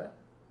 And I said, well,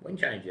 we can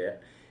change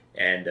that.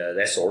 And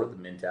that's sort of the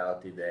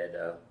mentality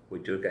that we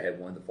took. I had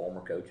one of the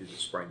former coaches at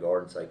Spring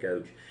Garden say,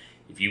 Coach,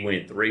 if you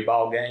win 3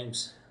 ball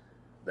games,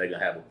 they're going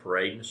to have a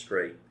parade in the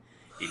street.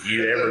 If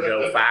you ever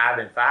go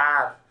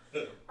 5-5,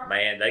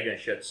 man, they're going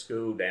to shut the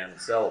school down and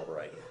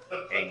celebrate.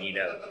 And,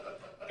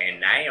 and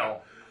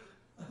now,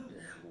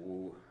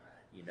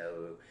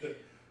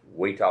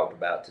 we talked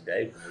about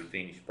today when we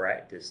finished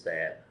practice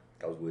that,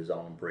 because we was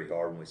on them pretty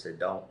hard, and we said,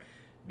 don't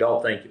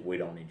think that we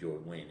don't enjoy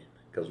winning,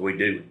 because we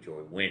do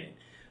enjoy winning.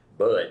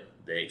 But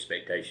the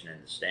expectation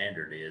and the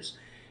standard is,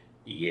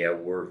 yeah,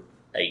 we're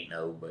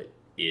 8-0, but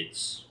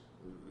it's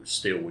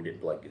still we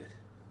didn't play good.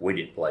 We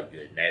didn't play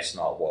good, and that's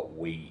not what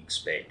we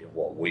expect and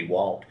what we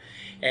want.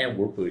 And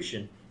we're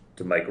pushing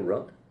to make a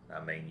run.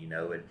 I mean,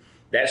 and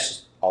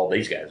that's all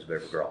these guys have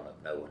ever grown up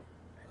knowing.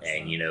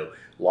 And, a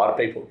lot of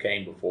people that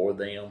came before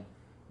them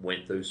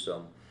went through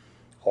some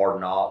hard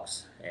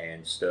knocks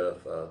and stuff.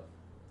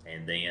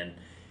 And then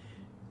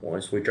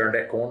once we turned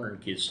that corner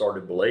and kids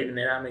started believing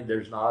it, I mean,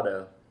 there's not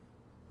a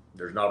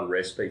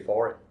recipe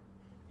for it.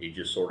 It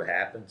just sort of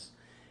happens.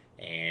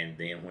 And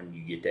then when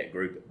you get that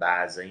group that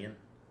buys in,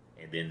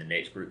 and then the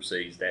next group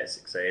sees that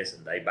success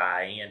and they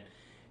buy in,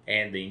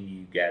 and then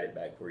you got it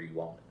back where you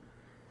want it.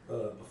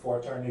 Before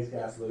I turn these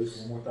guys loose,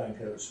 one more thing,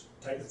 Coach.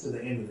 Take us to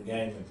the end of the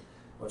game and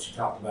what you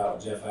talked about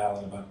with Jeff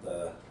Allen about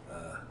the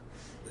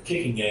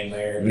kicking game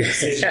there. And the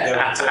decision to go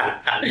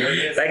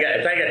to. Think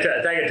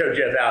I told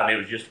Jeff Allen it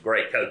was just a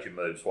great coaching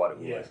move. Is what it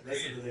was. Yeah,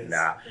 listen to this.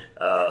 Nah,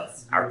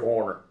 our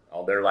corner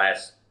on their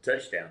last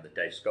touchdown that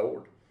they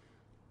scored,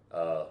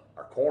 our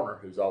corner,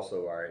 who's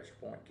also our extra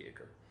point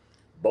kicker,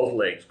 both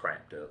legs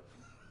cramped up.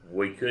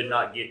 We could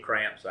not get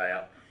cramps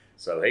out,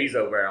 so he's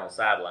over there on the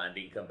sideline.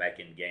 Didn't come back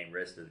in the game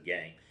rest of the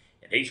game,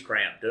 and he's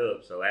cramped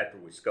up. So after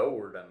we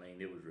scored, I mean,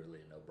 it was really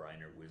a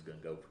no-brainer. We was going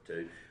to go for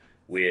two.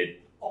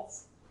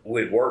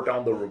 We'd worked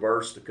on the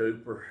reverse to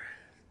Cooper.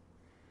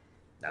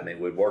 I mean,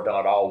 we'd worked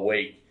on it all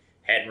week.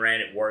 Hadn't ran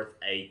it worth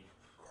a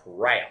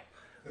crap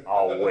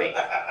all week,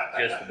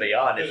 just to be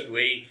honest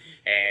with you.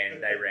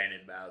 And they ran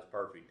it about as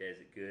perfect as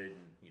it could.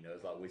 And, you know,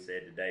 it's like we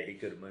said today, he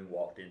could have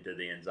moonwalked into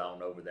the end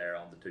zone over there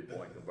on the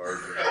 2-point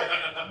conversion.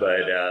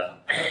 But,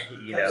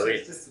 you know,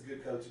 it's just a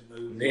good coaching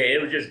move. Yeah,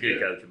 it was just a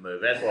good coaching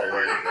move. That's what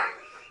we're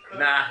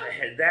Nah,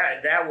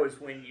 that was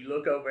when you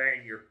look over there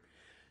and your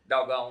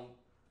doggone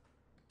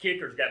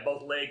kicker's got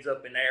both legs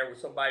up in there with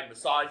somebody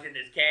massaging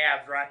his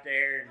calves right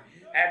there. And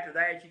after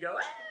that, you go,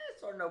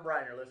 it's a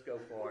no-brainer. Let's go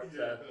for it.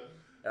 So,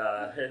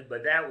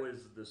 but that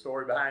was the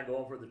story behind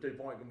going for the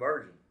 2-point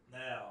conversion.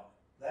 Now,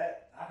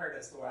 I heard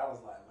that story. I was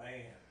like,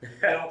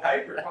 man. On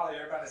paper, probably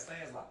everybody in the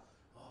stands like,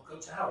 oh,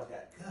 Coach Howard's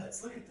got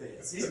guts. Look at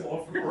this. He's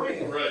going for the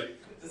ring.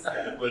 Right. This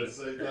guy. But at the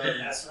same time,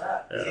 That's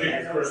right. He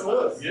yeah, had no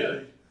choice. yeah.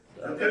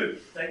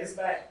 Take us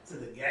back to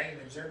the game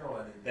in general,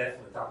 and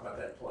definitely talk about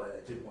that play,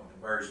 that 2-point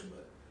conversion.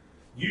 But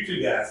you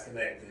two guys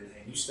connected,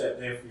 and you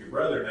stepped in for your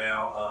brother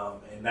now,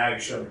 and now you're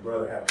showing your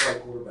brother how to play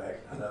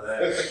quarterback. I know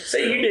that.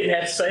 See, you didn't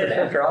have to say it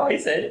after all. He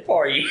said it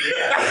for you.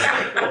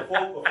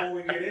 Before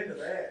we get into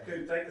that,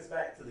 could you take us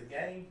back to the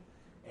game,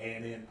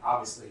 and then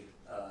obviously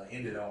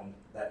ended on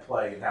that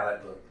play and how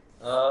that looked?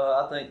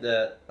 I think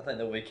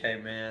that we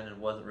came in and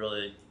wasn't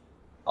really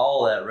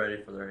all that ready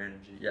for their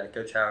energy. Yeah,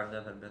 Coach Howard and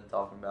them had been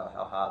talking about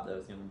how hot that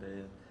was going to be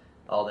and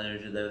all the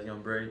energy they was going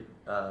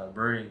to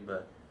bring,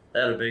 but they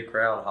had a big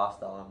crowd, a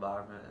hostile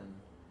environment, and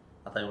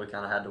I think we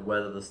kind of had to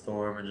weather the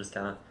storm and just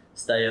kind of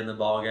stay in the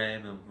ball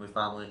game, and we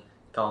finally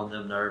calmed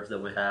them nerves that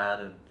we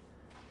had and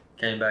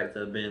came back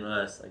to being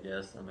us, I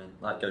guess. I mean,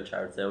 like Coach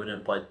Howard said, we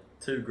didn't play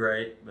too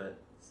great, but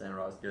Sand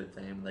Rock's a good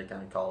team, and they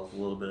kind of caused a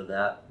little bit of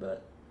that.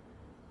 But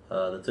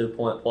the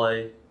 2-point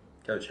play,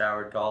 Coach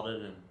Howard called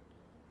it, and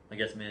I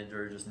guess me and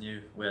Drew just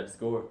knew we had to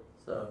score.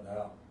 So.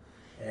 No.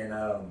 And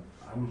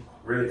I'm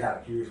really kind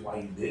of curious why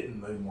you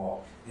didn't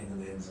moonwalk into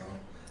the end zone.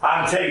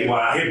 I can tell you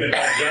why. He'd been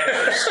back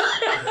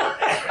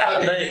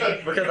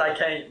Because I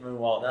can't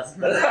moonwalk. That's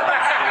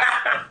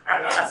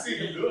I see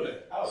him doing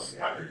it. I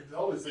can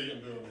totally see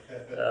him doing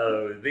that.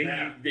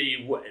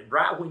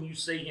 Right when you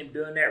see him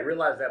doing that,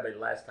 realize that'll be the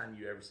last time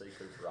you ever see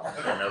Cooper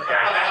Austin,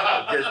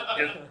 okay?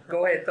 just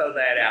go ahead and throw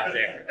that out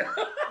there.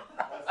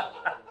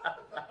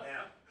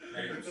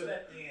 Now you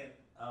stepped in.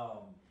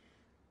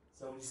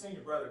 So when you seen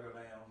your brother go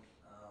down,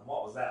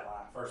 what was that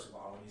like? First of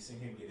all, when you seen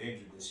him get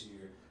injured this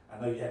year, I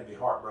know you had to be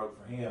heartbroken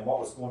for him. What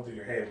was going through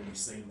your head when you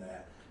seen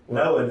that,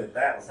 knowing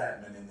that was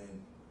happening, and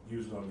then you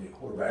was going to be a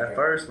quarterback? At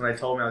first, when they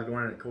told me I was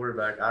going into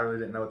quarterback, I really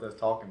didn't know what they was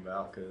talking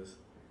about because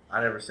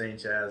I never seen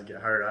Chaz get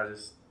hurt.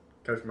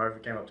 Coach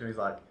Murphy came up to me, he's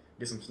like,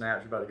 "Get some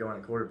snaps. You're about to go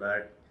into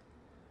quarterback."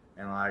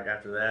 And like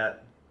after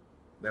that,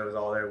 they was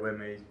all there with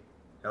me,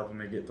 helping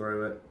me get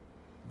through it.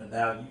 But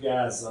now you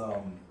guys,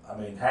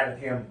 having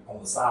him on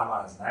the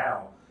sidelines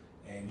now,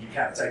 and you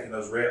kind of taking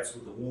those reps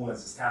with the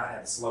ones, it's kind of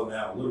had to slow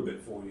down a little bit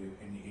for you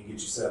and you can get you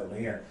settled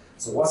in.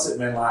 So what's it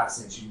been like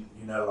since you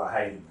know, like,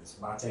 hey, it's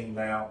my team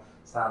now,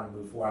 it's time to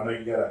move forward? I know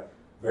you got a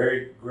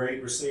very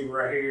great receiver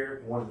right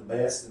here, one of the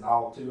best in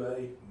all of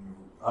 2A,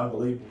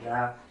 unbelievable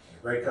guy, and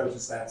a great coaching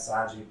staff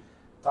beside you.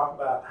 Talk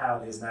about how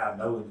it is now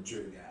knowing that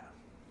you're the guy.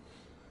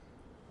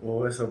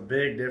 Well, it's a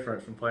big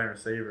difference from playing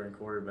receiver and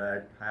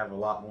quarterback. I have a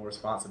lot more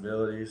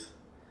responsibilities,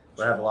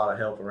 but I have a lot of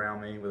help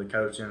around me with the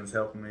coaching's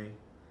helping me.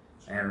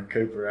 And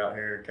Cooper out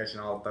here catching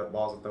all the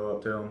balls I throw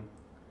up to him,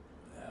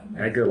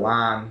 and a good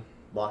line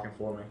blocking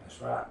for me.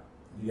 That's right.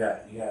 You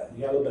got a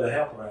little bit of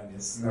help around you,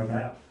 no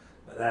doubt.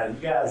 But you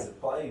guys have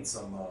played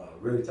some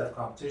really tough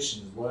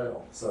competition as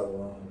well.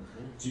 So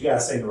you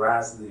guys seem to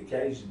rise to the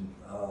occasion.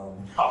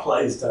 Y'all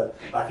play stuff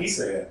like he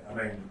said. I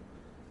mean,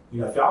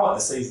 if y'all want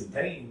a seasoned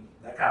team,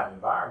 that kind of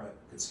environment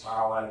could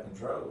spiral out of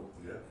control.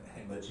 Yeah.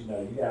 But you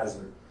guys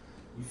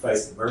you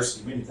faced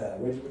adversity many times.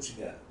 What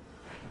you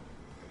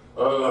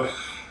got?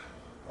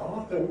 I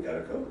don't think we got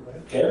it covered,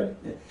 man. Kevin?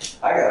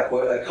 I got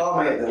a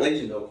comment that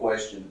leads into a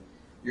question.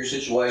 Your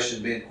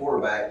situation being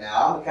quarterback.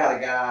 Now, I'm the kind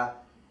of guy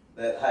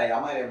that, hey, I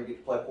might never get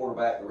to play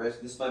quarterback the rest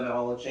of this may have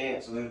all the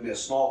chance, and there's be a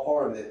small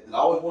part of it that I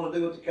always want to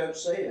do what the coach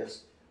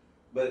says.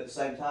 But at the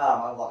same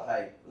time, I was like,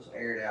 hey, let's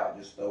air it out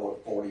and just throw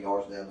it 40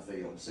 yards down the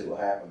field and see what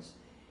happens.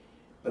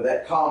 But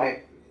that comment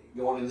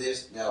going into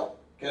this, now,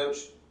 Coach,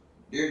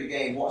 during the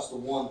game, what's the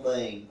one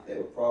thing that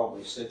would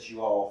probably set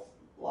you off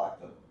like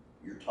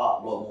your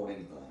top blow more than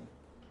anything?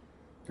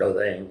 Oh,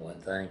 there ain't one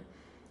thing.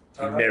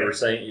 You've never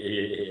seen,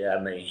 yeah, I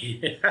mean.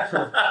 The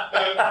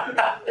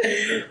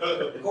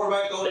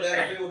quarterback going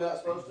down the field not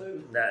supposed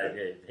to? No,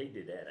 if he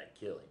did that, I'd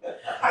kill him.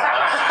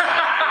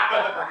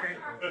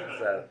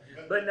 So,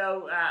 but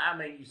no, I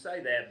mean, you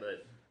say that,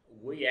 but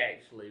we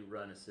actually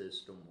run a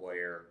system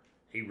where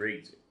he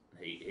reads it.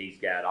 He's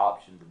got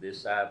option to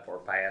this side for a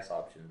pass,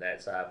 option to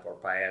that side for a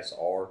pass,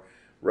 or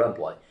run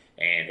play.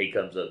 And he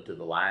comes up to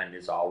the line,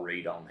 it's all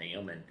read on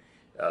him. And,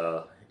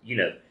 you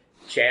know,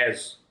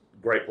 Chaz,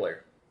 great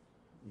player.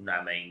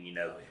 I mean,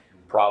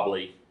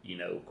 probably,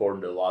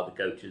 according to a lot of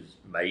the coaches,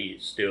 may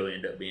still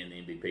end up being the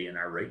MVP in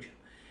our region.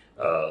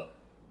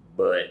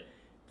 But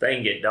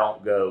thing that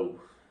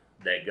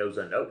goes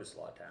unnoticed a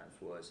lot of times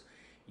was,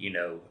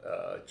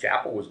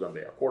 Chapel was going to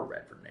be our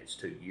quarterback for the next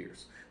 2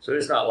 years. So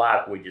it's not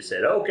like we just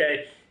said,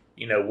 okay,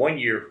 1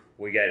 year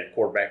we got a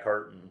quarterback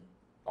hurting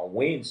on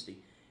Wednesday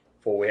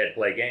before we had to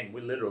play a game.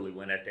 We literally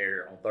went out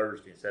there on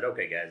Thursday and said,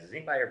 okay, guys, has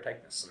anybody ever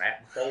taken a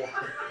snap before?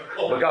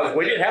 Because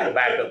we didn't have a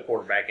backup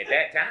quarterback at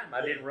that time.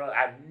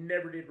 I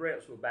never did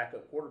reps with a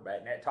backup quarterback,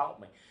 and that taught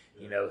me.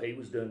 He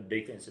was doing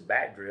defensive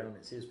back drill, and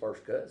it's his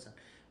first cousin.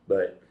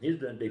 But he was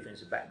doing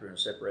defensive back drill and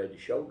separated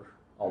his shoulder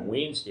on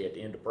Wednesday at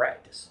the end of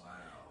practice. Wow.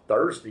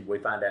 Thursday, we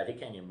find out he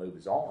can't even move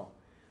his arm.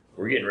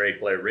 We're getting ready to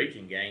play a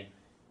region game,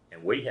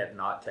 and we have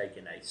not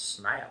taken a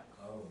snap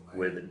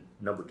with the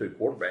number 2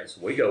 quarterback. So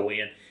we go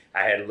in.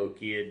 I had a little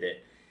kid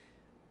that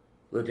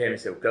looked at me and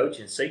said, Coach,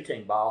 in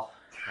C-team ball,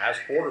 I was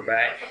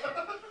quarterback.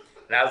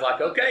 And I was like,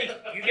 okay,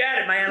 you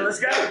got it, man. Let's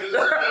go.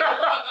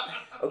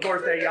 Of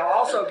course, y'all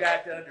also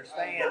got to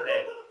understand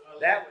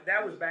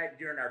that was back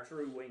during our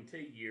true wing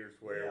T years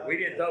where we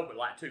didn't throw but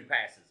like 2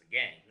 passes a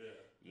game.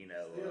 Still,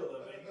 though,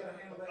 man, you gotta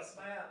handle that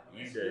snap.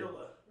 You do.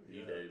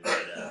 You do.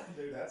 But,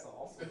 dude, that's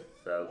awesome.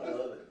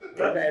 So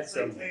we've had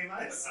some.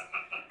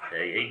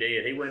 He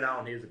did. He went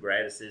on. He was a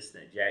grad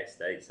assistant at Jack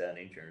State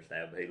selling insurance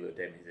now. But he looked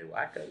at me and said,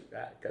 "Well,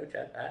 coach,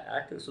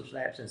 I took some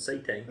snaps in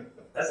C-team."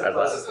 That's the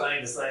closest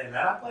thing to saying,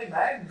 "Man, I play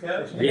Madden,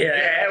 coach."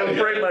 Yeah, that was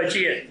pretty much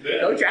it.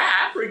 Yeah. Coach,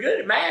 I'm pretty good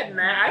at Madden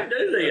now. I can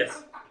do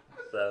this.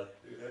 So,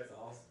 dude, that's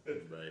awesome.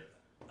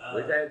 But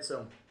we've had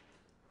some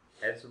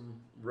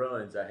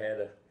runs. I had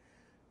a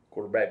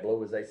quarterback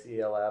blow his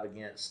ACL out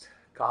against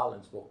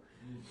Collinsville.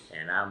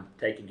 And I'm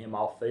taking him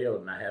off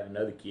field, and I have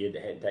another kid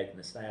that hadn't taken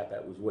the snap.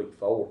 That was week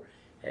 4.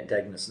 Hadn't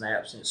taken the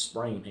snap since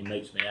spring. He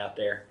meets me out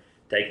there,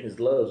 taking his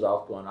gloves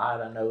off, going, all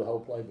right, I know the whole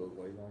playbook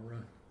where you want to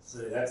run.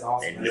 See, that's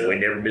awesome. And we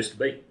never missed a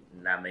beat.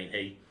 And I mean,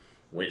 he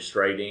went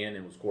straight in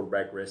and was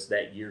quarterback the rest of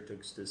that year,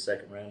 took us to the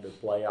second round of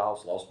the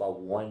playoffs, lost by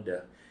 1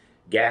 to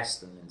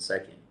Gaston in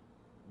second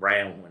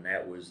round when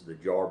that was the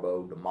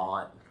Jarbo,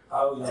 DeMont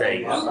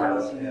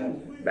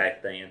teams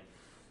back then.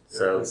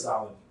 So,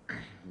 solid.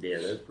 Yeah,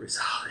 that's pretty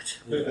solid.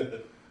 Yeah,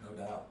 no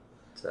doubt.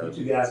 So you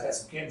 2 guys got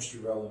some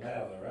chemistry rolling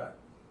now, though, right?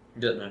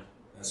 Getting there.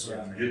 That's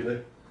right. Getting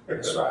there.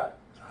 That's right.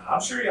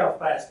 I'm sure y'all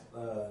passed,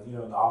 in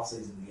the off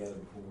season together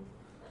before.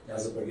 You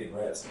guys up there getting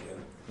reps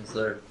together. Yes,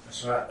 sir.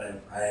 That's right,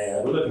 man.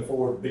 We're looking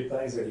forward to big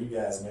things out of you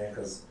guys, man,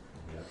 because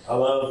I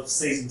love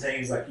seasoned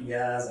teams like you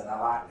guys, and I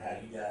like how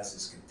you guys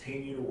just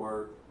continue to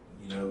work.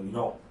 You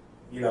don't,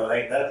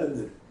 ain't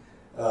nothing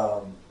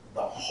that.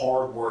 The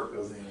hard work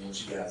goes in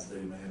what you guys do,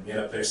 man. Being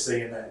up there,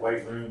 seeing that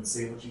weight room, and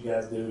seeing what you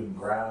guys do and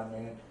grind,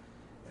 man.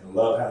 And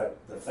love how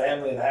the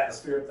family and the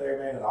atmosphere up there,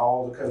 man, and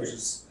all the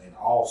coaches and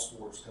all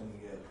sports coming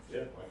together.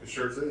 Yeah, like it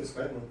sure is,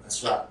 family.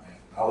 That's right, man.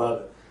 I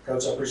love it.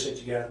 Coach, I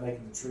appreciate you guys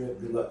making the trip.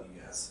 Good luck to you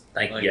guys.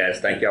 Thank you guys.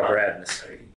 Thank y'all for having us.